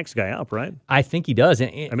the next guy up, right? I think he does.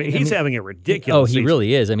 He's having a ridiculous season. He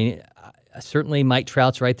really is. Certainly Mike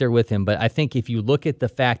Trout's right there with him, but I think if you look at the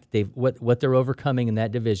fact that what they're overcoming in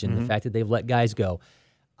that division, the fact that they've let guys go,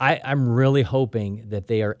 I'm really hoping that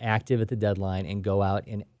they are active at the deadline and go out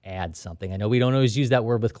and add something. I know we don't always use that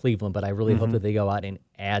word with Cleveland, but I really hope that they go out and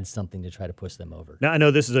add something to try to push them over. Now, I know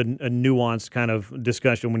this is a nuanced kind of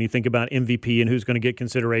discussion when you think about MVP and who's going to get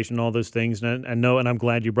consideration, all those things. And I know, and I'm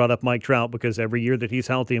glad you brought up Mike Trout, because every year that he's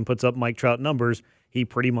healthy and puts up Mike Trout numbers, he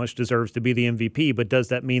pretty much deserves to be the MVP. But does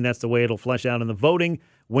that mean that's the way it'll flesh out in the voting?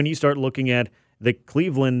 When you start looking at the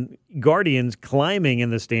Cleveland Guardians climbing in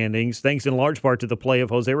the standings, thanks in large part to the play of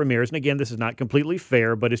Jose Ramirez. And again, this is not completely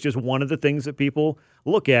fair, but it's just one of the things that people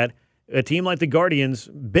look at. A team like the Guardians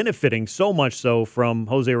benefiting so much so from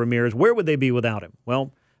Jose Ramirez. Where would they be without him?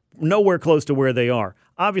 Well, nowhere close to where they are.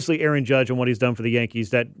 Obviously, Aaron Judge and what he's done for the Yankees,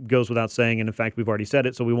 that goes without saying. And in fact, we've already said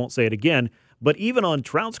it, so we won't say it again. But even on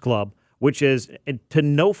Trout's club, which is to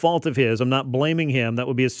no fault of his, I'm not blaming him. That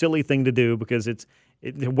would be a silly thing to do, because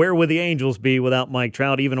where would the Angels be without Mike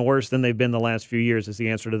Trout? Even worse than they've been the last few years is the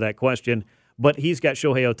answer to that question. But he's got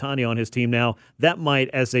Shohei Ohtani on his team now. That might,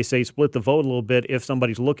 as they say, split the vote a little bit if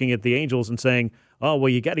somebody's looking at the Angels and saying, oh, well,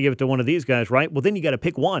 you got to give it to one of these guys, right? Well, then you got to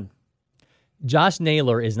pick one. Josh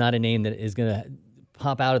Naylor is not a name that is going to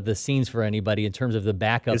pop out of the scenes for anybody in terms of the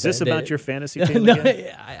backup. Is this about your fantasy team no,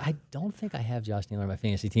 again? I don't think I have Josh Naylor on my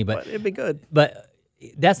fantasy team. But it'd be good. But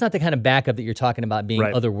that's not the kind of backup that you're talking about being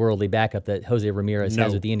otherworldly backup that Jose Ramirez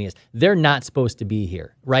has with the Indians. They're not supposed to be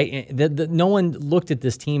here, right? No one looked at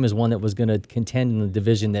this team as one that was going to contend in the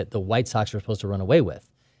division that the White Sox are supposed to run away with.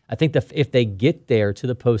 I think that if they get there to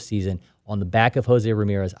the postseason on the back of Jose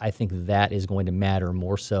Ramirez, I think that is going to matter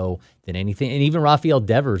more so than anything. And even Rafael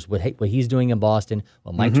Devers, what he's doing in Boston,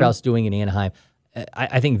 what Mike Trout's doing in Anaheim,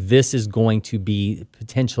 I think this is going to be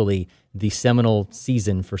potentially the seminal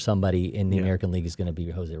season for somebody in the American League is going to be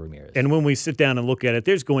Jose Ramirez. And when we sit down and look at it,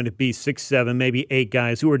 there's going to be 6, 7, maybe 8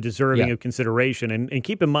 guys who are deserving of consideration. And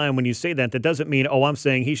keep in mind when you say that, that doesn't mean, I'm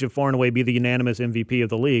saying he should far and away be the unanimous MVP of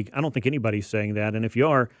the league. I don't think anybody's saying that. And if you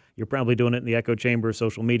are, you're probably doing it in the echo chamber of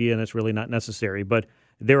social media, and it's really not necessary. But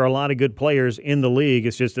there are a lot of good players in the league.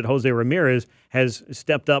 It's just that Jose Ramirez has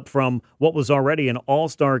stepped up from what was already an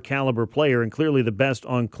all-star caliber player and clearly the best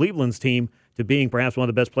on Cleveland's team to being perhaps one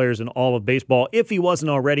of the best players in all of baseball. If he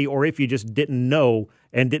wasn't already, or if you just didn't know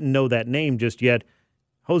and didn't know that name just yet,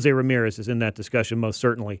 Jose Ramirez is in that discussion most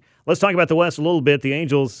certainly. Let's talk about the West a little bit. The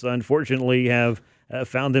Angels, unfortunately, have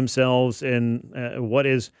found themselves in what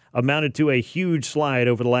is amounted to a huge slide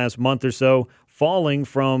over the last month or so, falling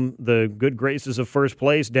from the good graces of first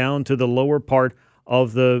place down to the lower part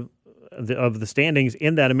of the standings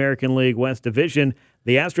in that American League West division.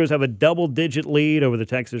 The Astros have a double-digit lead over the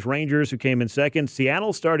Texas Rangers, who came in second.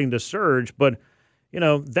 Seattle's starting to surge, but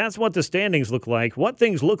that's what the standings look like. What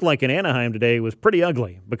things look like in Anaheim today was pretty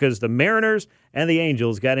ugly, because the Mariners and the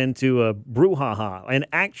Angels got into a brouhaha, an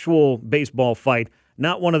actual baseball fight,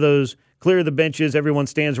 not one of those clear the benches, everyone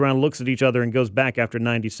stands around, looks at each other, and goes back after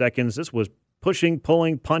 90 seconds. This was pushing,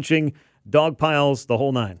 pulling, punching, dog piles, the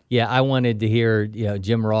whole nine. Yeah, I wanted to hear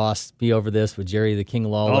Jim Ross be over this with Jerry the King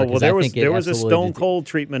Lawler. Oh, well, there was a stone cold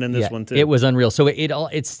treatment in this one too. It was unreal. So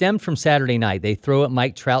it stemmed from Saturday night. They throw at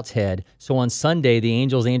Mike Trout's head. So on Sunday, the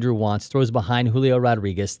Angels' Andrew Wantz throws behind Julio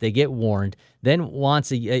Rodriguez. They get warned. Then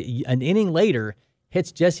Wantz, an inning later,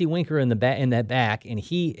 hits Jesse Winker in that back, and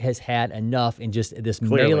he has had enough, and just this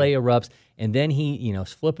melee erupts. And then he,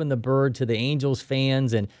 flipping the bird to the Angels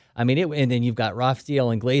fans, and and then you've got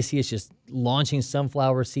Rafael Iglesias just launching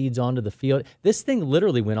sunflower seeds onto the field. This thing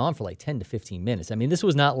literally went on for like 10 to 15 minutes. This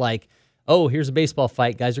was not like, oh, here's a baseball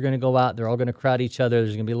fight. Guys are going to go out. They're all going to crowd each other.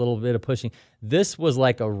 There's going to be a little bit of pushing. This was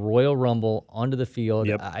like a Royal Rumble onto the field.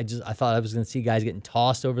 Yep. I thought I was going to see guys getting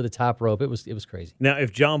tossed over the top rope. It was crazy. Now,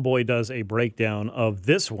 if John Boy does a breakdown of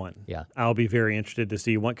this one, I'll be very interested to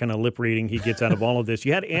see what kind of lip reading he gets out of all of this.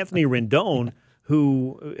 You had Anthony Rendon,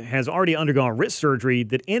 who has already undergone wrist surgery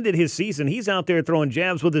that ended his season. He's out there throwing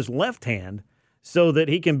jabs with his left hand so that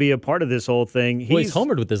he can be a part of this whole thing. He's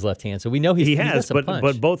homered with his left hand, so we know he has,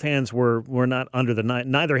 but both hands were not under the knife.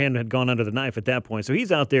 Neither hand had gone under the knife at that point. So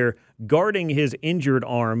he's out there guarding his injured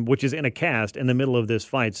arm, which is in a cast, in the middle of this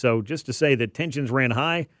fight. So just to say that tensions ran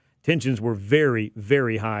high, tensions were very,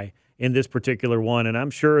 very high in this particular one. And I'm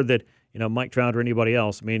sure that, Mike Trout or anybody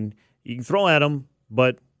else, I mean, you can throw at him,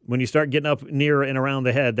 but when you start getting up near and around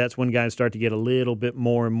the head, that's when guys start to get a little bit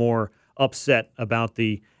more and more upset about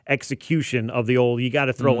the execution of the old, you got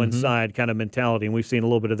to throw inside kind of mentality. And we've seen a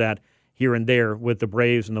little bit of that here and there with the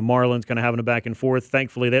Braves and the Marlins kind of having a back and forth.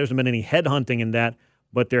 Thankfully, there hasn't been any headhunting in that,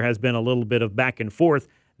 but there has been a little bit of back and forth.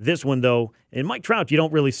 This one, though, and Mike Trout, you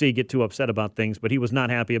don't really see get too upset about things, but he was not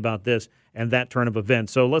happy about this and that turn of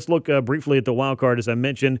events. So let's look briefly at the wild card, as I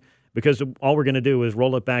mentioned, because all we're going to do is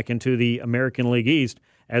roll it back into the American League East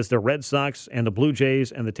as the Red Sox and the Blue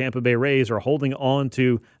Jays and the Tampa Bay Rays are holding on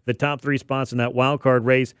to the top three spots in that wild card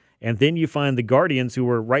race. And then you find the Guardians, who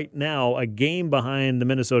are right now a game behind the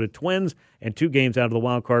Minnesota Twins and 2 games out of the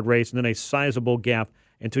wild card race, and then a sizable gap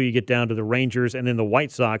until you get down to the Rangers and then the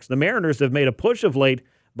White Sox. The Mariners have made a push of late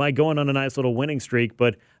by going on a nice little winning streak,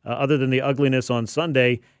 but other than the ugliness on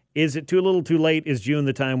Sunday, is it too little too late? Is June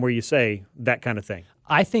the time where you say that kind of thing?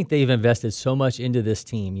 I think they've invested so much into this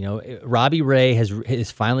team. Robbie Ray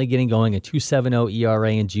is finally getting going, a 2.70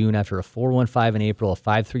 ERA in June after a 4.15 in April, a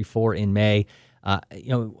 5.34 in May.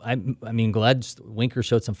 Glad Winker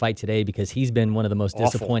showed some fight today because he's been one of the most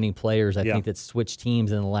disappointing players, I think, that's switched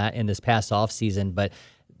teams in this past offseason. But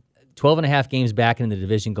 12.5 games back in the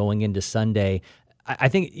division going into Sunday. I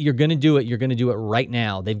think you're going to do it. You're going to do it right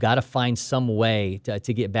now. They've got to find some way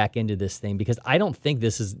to get back into this thing because I don't think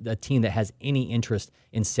this is a team that has any interest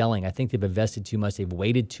in selling. I think they've invested too much. They've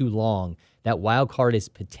waited too long. That wild card is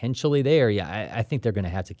potentially there. Yeah, I think they're going to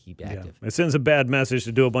have to keep active. It sends a bad message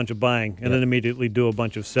to do a bunch of buying and then immediately do a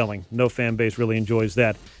bunch of selling. No fan base really enjoys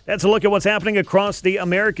that. That's a look at what's happening across the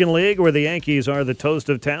American League, where the Yankees are the toast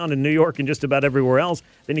of town in New York and just about everywhere else.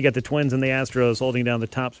 Then you got the Twins and the Astros holding down the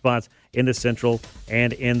top spots in the Central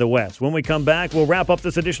and in the West. When we come back, we'll wrap up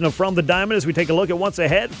this edition of From the Diamond as we take a look at what's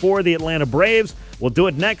ahead for the Atlanta Braves. We'll do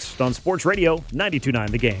it next on Sports Radio 92.9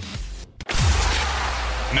 The Game.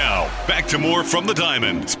 Now, back to more From the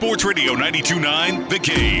Diamond. Sports Radio 92.9 The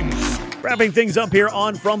Game. Wrapping things up here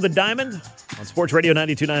on From the Diamond on Sports Radio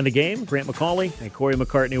 92.9 The Game. Grant McCauley and Corey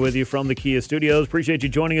McCartney with you from the Kia Studios. Appreciate you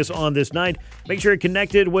joining us on this night. Make sure you're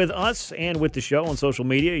connected with us and with the show on social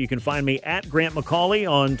media. You can find me at Grant McCauley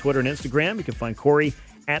on Twitter and Instagram. You can find Corey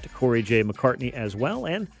at Corey J. McCartney as well.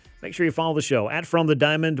 And make sure you follow the show at From the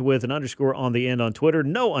Diamond with an underscore on the end on Twitter.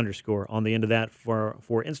 No underscore on the end of that for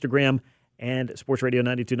Instagram. And Sports Radio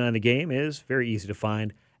 92.9 The Game is very easy to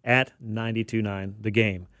find at 92.9 The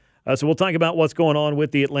Game. So we'll talk about what's going on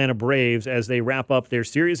with the Atlanta Braves as they wrap up their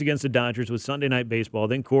series against the Dodgers with Sunday Night Baseball.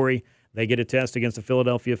 Then, Corey, they get a test against the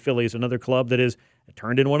Philadelphia Phillies, another club that has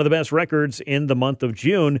turned in one of the best records in the month of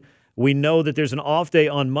June. We know that there's an off day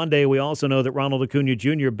on Monday. We also know that Ronald Acuna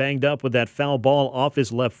Jr. banged up with that foul ball off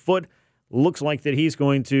his left foot. Looks like that he's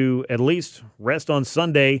going to at least rest on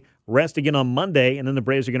Sunday, rest again on Monday, and then the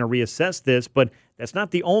Braves are going to reassess this. But that's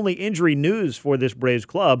not the only injury news for this Braves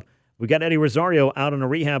club. We got Eddie Rosario out on a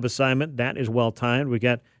rehab assignment. That is well-timed. We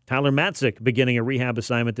got Tyler Matzik beginning a rehab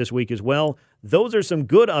assignment this week as well. Those are some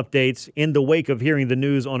good updates in the wake of hearing the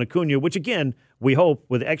news on Acuna, which, again, we hope,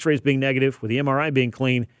 with x-rays being negative, with the MRI being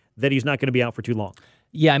clean, that he's not going to be out for too long.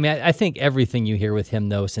 Yeah, I mean, I think everything you hear with him,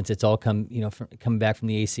 though, since it's all coming back from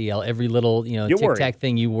the ACL, every little, tic-tac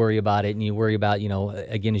thing, you worry about it, and you worry about,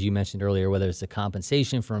 again, as you mentioned earlier, whether it's the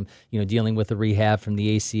compensation from, dealing with the rehab from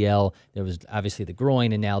the ACL. There was obviously the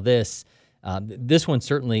groin, and now this. This one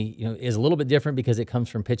certainly, is a little bit different because it comes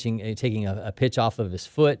from taking a pitch off of his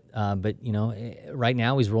foot. But right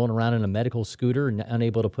now he's rolling around in a medical scooter and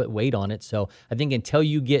unable to put weight on it. So I think until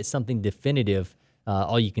you get something definitive,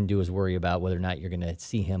 all you can do is worry about whether or not you're going to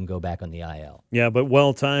see him go back on the IL. Yeah, but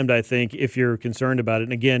well-timed, I think, if you're concerned about it.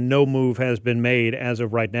 And again, no move has been made as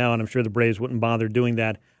of right now, and I'm sure the Braves wouldn't bother doing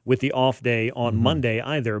that with the off day on Monday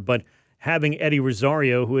either. But having Eddie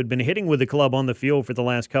Rosario, who had been hitting with the club on the field for the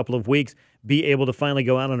last couple of weeks, be able to finally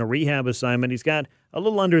go out on a rehab assignment. He's got a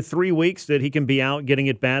little under 3 weeks that he can be out getting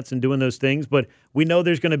at bats and doing those things, but we know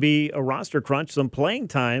there's going to be a roster crunch, some playing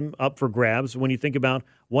time up for grabs when you think about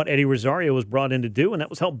what Eddie Rosario was brought in to do, and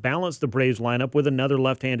that was help balance the Braves lineup with another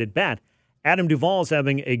left-handed bat. Adam Duvall is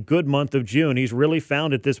having a good month of June. He's really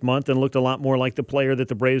found it this month and looked a lot more like the player that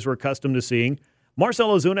the Braves were accustomed to seeing. Marcell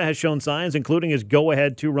Ozuna has shown signs, including his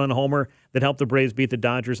go-ahead 2-run homer that helped the Braves beat the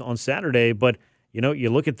Dodgers on Saturday. But, you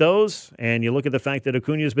look at those, and you look at the fact that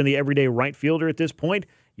Acuna has been the everyday right fielder at this point.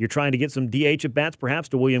 You're trying to get some DH at-bats, perhaps,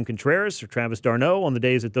 to William Contreras or Travis d'Arnaud on the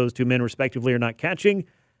days that those two men, respectively, are not catching.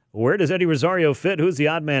 Where does Eddie Rosario fit? Who's the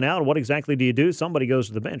odd man out? What exactly do you do? Somebody goes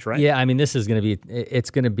to the bench, right? Yeah, I mean, this is going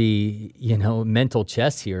to be mental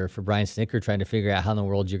chess here for Brian Snitker trying to figure out how in the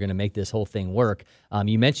world you're going to make this whole thing work.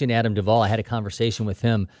 You mentioned Adam Duvall. I had a conversation with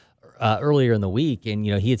him earlier in the week, and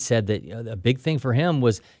he had said that a big thing for him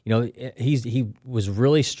was he was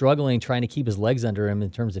really struggling trying to keep his legs under him in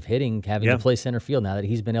terms of hitting, having to play center field. Now that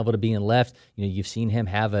he's been able to be in left, you've seen him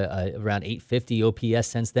have around 850 OPS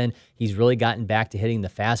since then. He's really gotten back to hitting the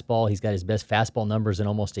fastball. He's got his best fastball numbers in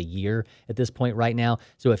almost a year at this point right now.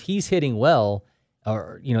 So if he's hitting well,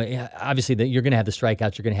 or obviously you're going to have the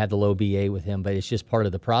strikeouts, you're going to have the low BA with him, but it's just part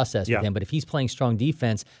of the process with him. But if he's playing strong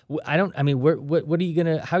defense, what are you going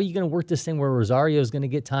to? How are you going to work this thing where Rosario is going to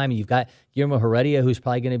get time? And you've got Guillermo Heredia, who's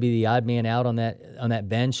probably going to be the odd man out on that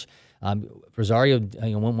bench. Rosario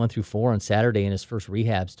went 1 through 4 on Saturday in his first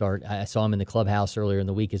rehab start. I saw him in the clubhouse earlier in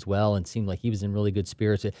the week as well, and seemed like he was in really good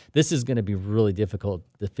spirits. This is going to be really difficult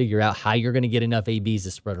to figure out how you're going to get enough ABs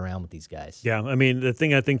to spread around with these guys. Yeah, I mean, the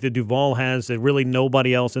thing I think that Duvall has that really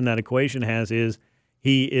nobody else in that equation has is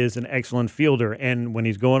he is an excellent fielder. And when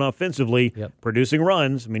he's going offensively, producing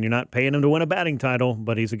runs, I mean, you're not paying him to win a batting title,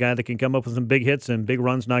 but he's a guy that can come up with some big hits and big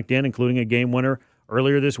runs knocked in, including a game winner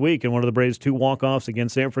earlier this week in one of the Braves' 2 walk-offs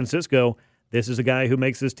against San Francisco. This is a guy who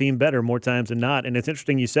makes this team better more times than not. And it's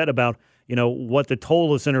interesting you said about, what the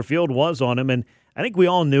toll of center field was on him. And I think we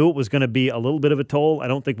all knew it was going to be a little bit of a toll. I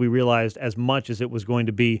don't think we realized as much as it was going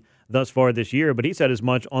to be thus far this year. But he said as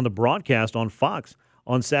much on the broadcast on Fox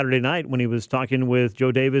on Saturday night when he was talking with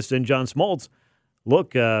Joe Davis and John Smoltz.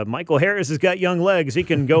 Look, Michael Harris has got young legs. He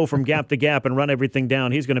can go from gap to gap and run everything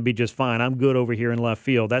down. He's going to be just fine. I'm good over here in left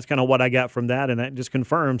field. That's kind of what I got from that, and that just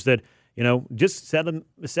confirms that, just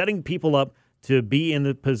setting people up to be in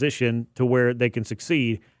the position to where they can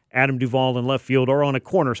succeed. Adam Duvall in left field, or on a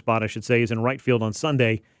corner spot, I should say, is in right field on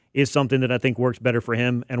Sunday, is something that I think works better for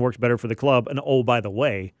him and works better for the club. And, oh, by the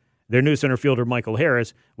way, their new center fielder, Michael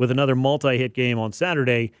Harris, with another multi-hit game on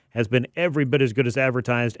Saturday, has been every bit as good as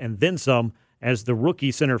advertised and then some, as the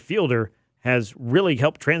rookie center fielder has really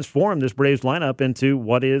helped transform this Braves lineup into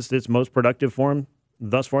what is its most productive form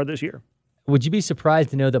thus far this year. Would you be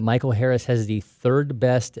surprised to know that Michael Harris has the 3rd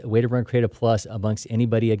best weighted run created plus amongst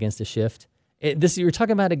anybody against a shift? You're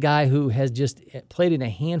talking about a guy who has just played in a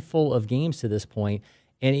handful of games to this point,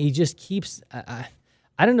 and he just keeps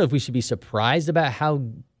I don't know if we should be surprised about how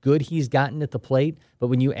good he's gotten at the plate, but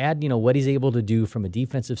when you add, what he's able to do from a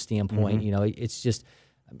defensive standpoint, it's just,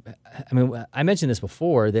 I mean, I mentioned this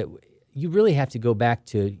before, that you really have to go back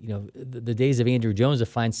to, the days of Andrew Jones to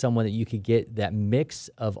find someone that you could get that mix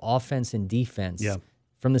of offense and defense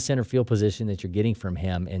from the center field position that you're getting from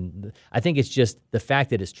him. And I think it's just the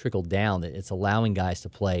fact that it's trickled down, that it's allowing guys to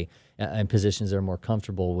play in positions they're more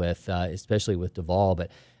comfortable with, especially with Duvall.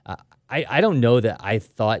 But I don't know that I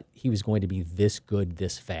thought he was going to be this good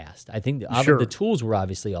this fast. I think the tools were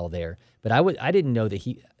obviously all there, but I didn't know that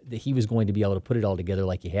he was going to be able to put it all together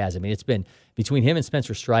like he has. I mean, it's been between him and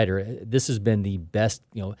Spencer Strider, this has been the best,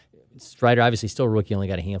 Strider obviously still a rookie, only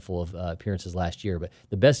got a handful of appearances last year, but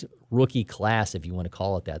the best rookie class, if you want to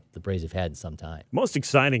call it that, the Braves have had in some time. Most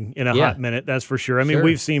exciting in a hot minute, that's for sure. I mean,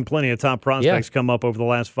 we've seen plenty of top prospects come up over the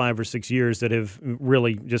last 5 or 6 years that have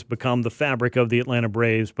really just become the fabric of the Atlanta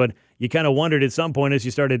Braves. But you kind of wondered at some point as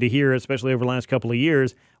you started to hear, especially over the last couple of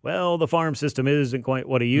years, well, the farm system isn't quite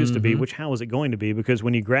what it used to be, which how is it going to be? Because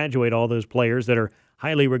when you graduate all those players that are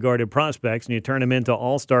highly regarded prospects and you turn them into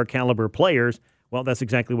all-star caliber players, well, that's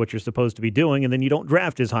exactly what you're supposed to be doing, and then you don't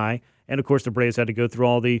draft as high. And, of course, the Braves had to go through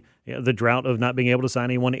all the drought of not being able to sign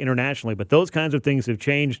anyone internationally. But those kinds of things have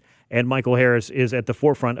changed, and Michael Harris is at the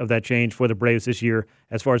forefront of that change for the Braves this year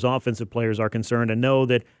as far as offensive players are concerned. And know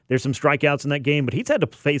that there's some strikeouts in that game, but he's had to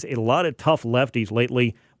face a lot of tough lefties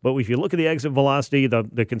lately. But if you look at the exit velocity,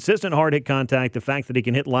 the consistent hard hit contact, the fact that he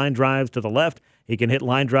can hit line drives to the left, he can hit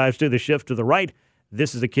line drives to the shift to the right,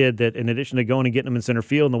 this is a kid that, in addition to going and getting him in center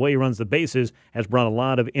field and the way he runs the bases, has brought a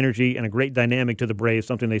lot of energy and a great dynamic to the Braves,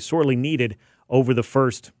 something they sorely needed over the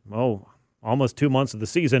first, almost 2 months of the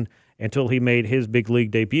season until he made his big league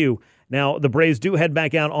debut. Now, the Braves do head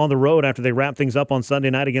back out on the road after they wrap things up on Sunday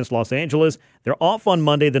night against Los Angeles. They're off on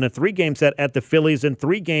Monday, then a 3-game set at the Phillies, and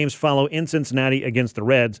 3 games follow in Cincinnati against the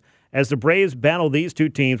Reds. As the Braves battle these two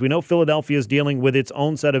teams, we know Philadelphia is dealing with its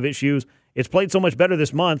own set of issues. It's played so much better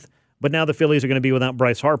this month, but now the Phillies are going to be without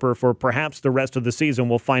Bryce Harper for perhaps the rest of the season.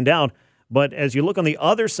 We'll find out. But as you look on the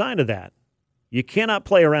other side of that, you cannot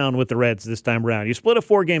play around with the Reds this time around. You split a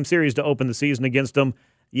 4-game series to open the season against them.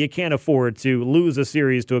 You can't afford to lose a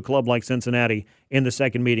series to a club like Cincinnati in the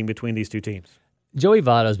second meeting between these two teams. Joey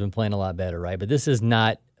Votto's been playing a lot better, right? But this is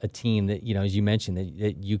not a team that, as you mentioned,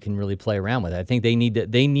 that you can really play around with. I think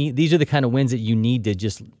these are the kind of wins that you need to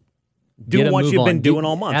just do what you've been doing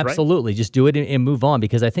all month, absolutely. Right? Just do it and move on,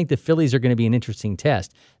 because I think the Phillies are going to be an interesting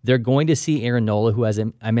test. They're going to see Aaron Nola, who, as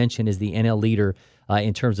I mentioned, is the NL leader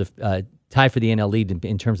in terms of tied for the NL lead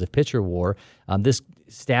in terms of pitcher WAR. This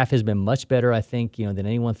staff has been much better, I think, than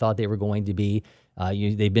anyone thought they were going to be.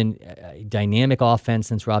 They've been a dynamic offense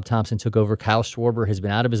since Rob Thompson took over. Kyle Schwarber has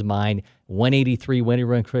been out of his mind. 183 winning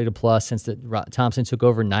run created plus since Thompson took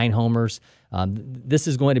over, 9 homers. This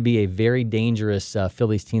is going to be a very dangerous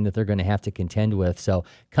Phillies team that they're going to have to contend with. So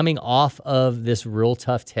coming off of this real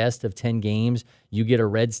tough test of 10 games, you get a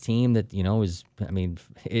Reds team that,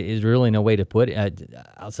 is really no way to put it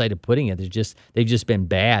outside of putting it. They've just been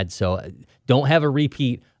bad. So don't have a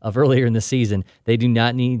repeat of earlier in the season. They do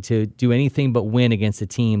not need to do anything but win against a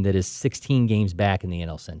team that is 16 games back in the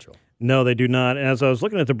NL Central. No, they do not. As I was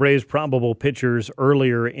looking at the Braves' probable pitchers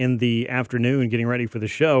earlier in the afternoon, getting ready for the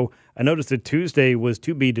show, I noticed that Tuesday was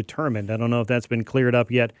to be determined. I don't know if that's been cleared up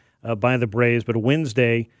yet by the Braves, but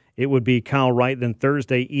Wednesday it would be Kyle Wright, then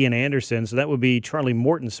Thursday Ian Anderson. So that would be Charlie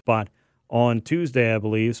Morton's spot on Tuesday, I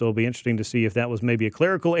believe. So it'll be interesting to see if that was maybe a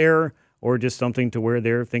clerical error or just something to where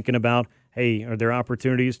they're thinking about, hey, are there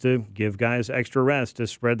opportunities to give guys extra rest, to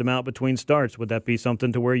spread them out between starts? Would that be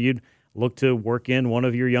something to where you'd look to work in one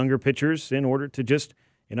of your younger pitchers in order to just,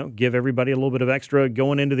 give everybody a little bit of extra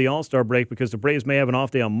going into the All-Star break? Because the Braves may have an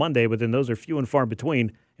off day on Monday, but then those are few and far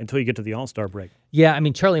between until you get to the All-Star break. Yeah,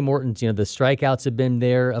 Charlie Morton's, the strikeouts have been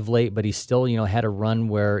there of late, but he still, had a run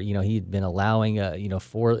where, he'd been allowing, at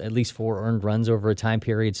least 4 earned runs over a time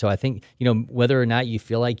period. So I think, whether or not you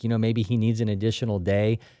feel like, maybe he needs an additional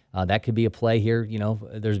day, that could be a play here.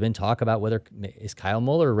 There's been talk about whether is Kyle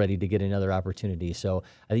Muller ready to get another opportunity. So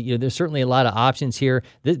there's certainly a lot of options here.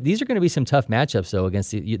 These are going to be some tough matchups, though.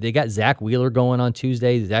 Against they got Zach Wheeler going on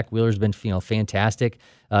Tuesday. Zach Wheeler's been fantastic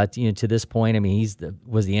to this point. He's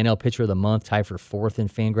was the NL Pitcher of the Month, tied for 4th in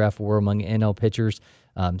FanGraph WAR among NL pitchers.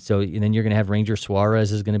 And then you're going to have Ranger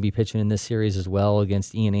Suarez is going to be pitching in this series as well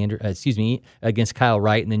against against Kyle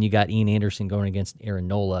Wright, and then you got Ian Anderson going against Aaron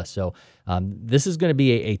Nola. So this is going to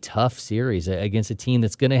be a tough series against a team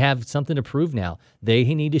that's going to have something to prove now. They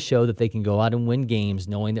need to show that they can go out and win games,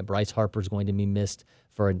 knowing that Bryce Harper is going to be missed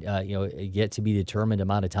for a yet to be determined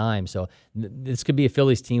amount of time. So this could be a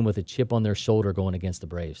Phillies team with a chip on their shoulder going against the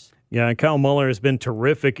Braves. Yeah, and Kyle Muller has been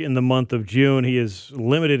terrific in the month of June. He has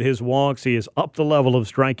limited his walks. He has upped the level of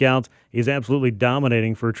strikeouts. He's absolutely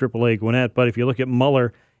dominating for AAA Gwinnett. But if you look at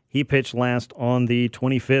Muller, he pitched last on the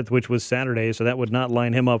 25th, which was Saturday, so that would not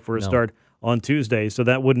line him up for a start on Tuesday. So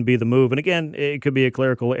that wouldn't be the move. And again, it could be a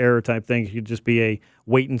clerical error type thing. It could just be a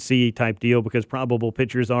wait-and-see type deal because probable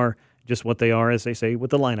pitchers are just what they are, as they say, with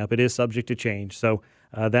the lineup. It is subject to change. So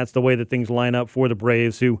that's the way that things line up for the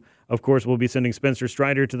Braves, who, of course, will be sending Spencer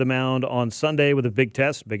Strider to the mound on Sunday with a big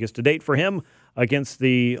test, biggest to date for him, against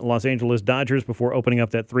the Los Angeles Dodgers before opening up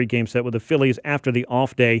that 3-game set with the Phillies after the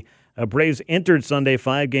off day. Braves entered Sunday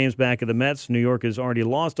 5 games back of the Mets. New York has already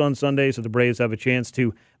lost on Sunday, so the Braves have a chance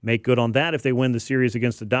to make good on that if they win the series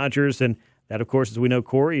against the Dodgers. And that, of course, as we know,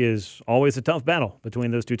 Corey, is always a tough battle between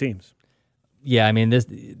those two teams. Yeah,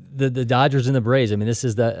 the Dodgers and the Braves. This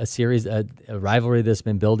is a series, a rivalry that's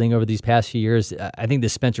been building over these past few years. I think the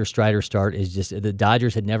Spencer Strider start is just the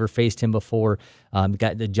Dodgers had never faced him before.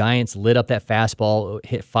 Got the Giants lit up that fastball,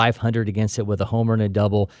 hit 500 against it with a homer and a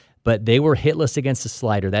double, but they were hitless against the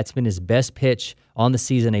slider. That's been his best pitch on the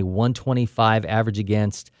season, a 125 average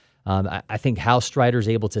against. I think how Strider's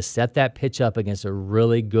able to set that pitch up against a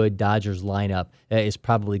really good Dodgers lineup is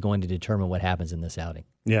probably going to determine what happens in this outing.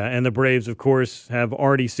 Yeah, and the Braves, of course, have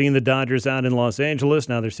already seen the Dodgers out in Los Angeles.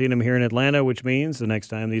 Now they're seeing them here in Atlanta, which means the next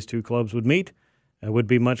time these two clubs would meet would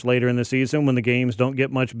be much later in the season when the games don't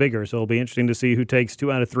get much bigger. So it'll be interesting to see who takes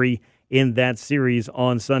 2 out of 3 in that series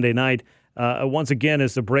on Sunday night. once again,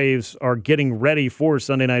 as the Braves are getting ready for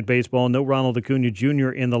Sunday Night Baseball, no Ronald Acuna Jr.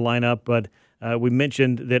 in the lineup, but we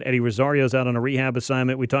mentioned that Eddie Rosario's out on a rehab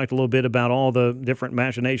assignment. We talked a little bit about all the different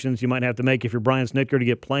machinations you might have to make if you're Brian Snitker to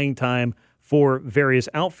get playing time for various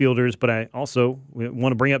outfielders, but I also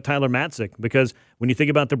want to bring up Tyler Matzek, because when you think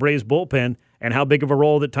about the Braves bullpen and how big of a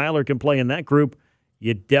role that Tyler can play in that group,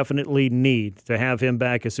 you definitely need to have him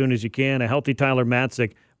back as soon as you can. A healthy Tyler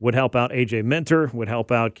Matzek would help out A.J. Minter, would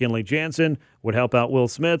help out Kenley Jansen, would help out Will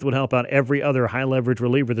Smith, would help out every other high-leverage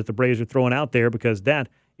reliever that the Braves are throwing out there, because that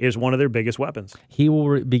is one of their biggest weapons. He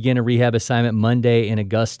will begin a rehab assignment Monday in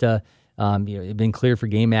Augusta. He'd been cleared for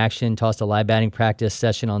game action, tossed a live batting practice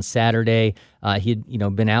session on Saturday. He'd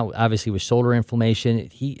been out obviously with shoulder inflammation.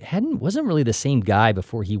 He wasn't really the same guy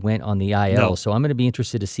before he went on the IL. No. So I'm going to be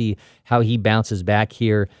interested to see how he bounces back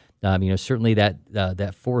here. Certainly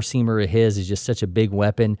that four-seamer of his is just such a big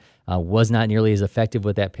weapon. Was not nearly as effective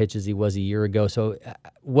with that pitch as he was a year ago. So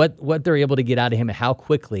what they're able to get out of him and how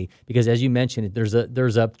quickly, because as you mentioned, there's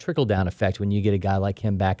a trickle-down effect when you get a guy like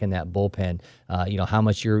him back in that bullpen. How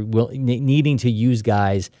much you're needing to use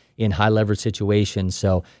guys in high-leverage situations.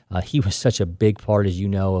 So he was such a big part, as you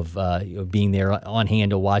know, of being there on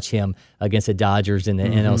hand to watch him against the Dodgers in the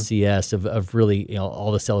NLCS, of really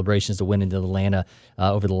all the celebrations to win into Atlanta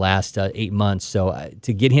over the last 8 months. So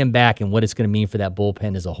to get him back and what it's going to mean for that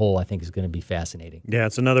bullpen as a whole, I think is going to be fascinating. Yeah,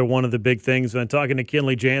 it's another one of the big things. When talking to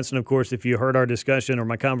Kenley Jansen, of course, if you heard our discussion or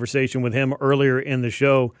my conversation with him earlier in the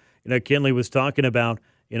show, Kenley was talking about,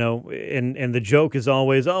 and the joke is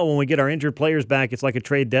always, when we get our injured players back, it's like a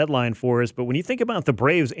trade deadline for us. But when you think about the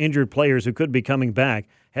Braves' injured players who could be coming back,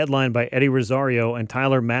 headlined by Eddie Rosario and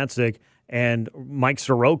Tyler Matzek and Mike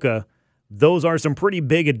Soroka, those are some pretty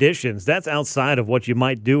big additions. That's outside of what you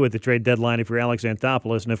might do at the trade deadline if you're Alex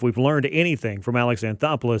Anthopoulos. And if we've learned anything from Alex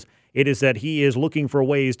Anthopoulos, it is that he is looking for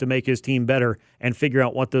ways to make his team better and figure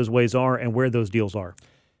out what those ways are and where those deals are.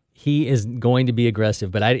 He is going to be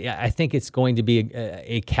aggressive, but I think it's going to be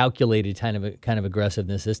a calculated kind of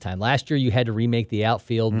aggressiveness this time. Last year, you had to remake the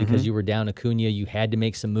outfield because you were down Acuna. You had to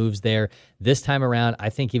make some moves there. This time around, I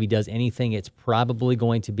think if he does anything, it's probably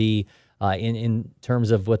going to be in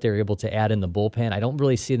terms of what they're able to add in the bullpen. I don't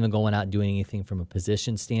really see them going out and doing anything from a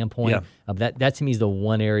position standpoint. Yeah. That to me is the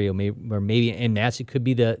one area where maybe, and Matzek could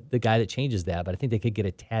be the guy that changes that, but I think they could get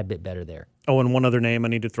a tad bit better there. Oh, and one other name I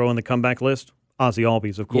need to throw in the comeback list. Ozzie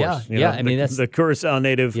Albies, of course. That's the Curacao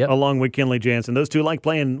native along with Kenley Jansen. Those two like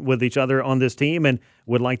playing with each other on this team and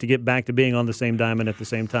would like to get back to being on the same diamond at the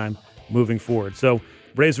same time moving forward. So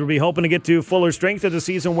Braves will be hoping to get to fuller strength as the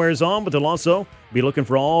season wears on, but they'll also be looking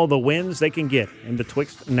for all the wins they can get in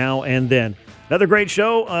betwixt now and then. Another great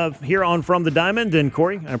show here on From the Diamond. And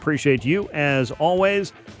Corey, I appreciate you as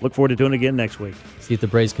always. Look forward to doing it again next week. See if the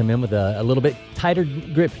Braves come in with a little bit tighter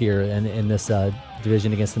grip here in this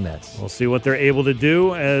division against the Mets. We'll see what they're able to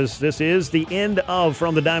do, as this is the end of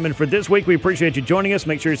From the Diamond for this week. We appreciate you joining us.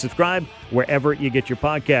 Make sure you subscribe wherever you get your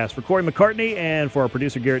podcast. For Corey McCartney and for our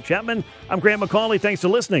producer Garrett Chapman, I'm Grant McCauley. Thanks for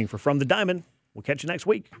listening for From the Diamond. We'll catch you next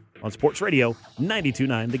week on Sports Radio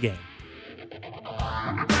 92.9 The Game.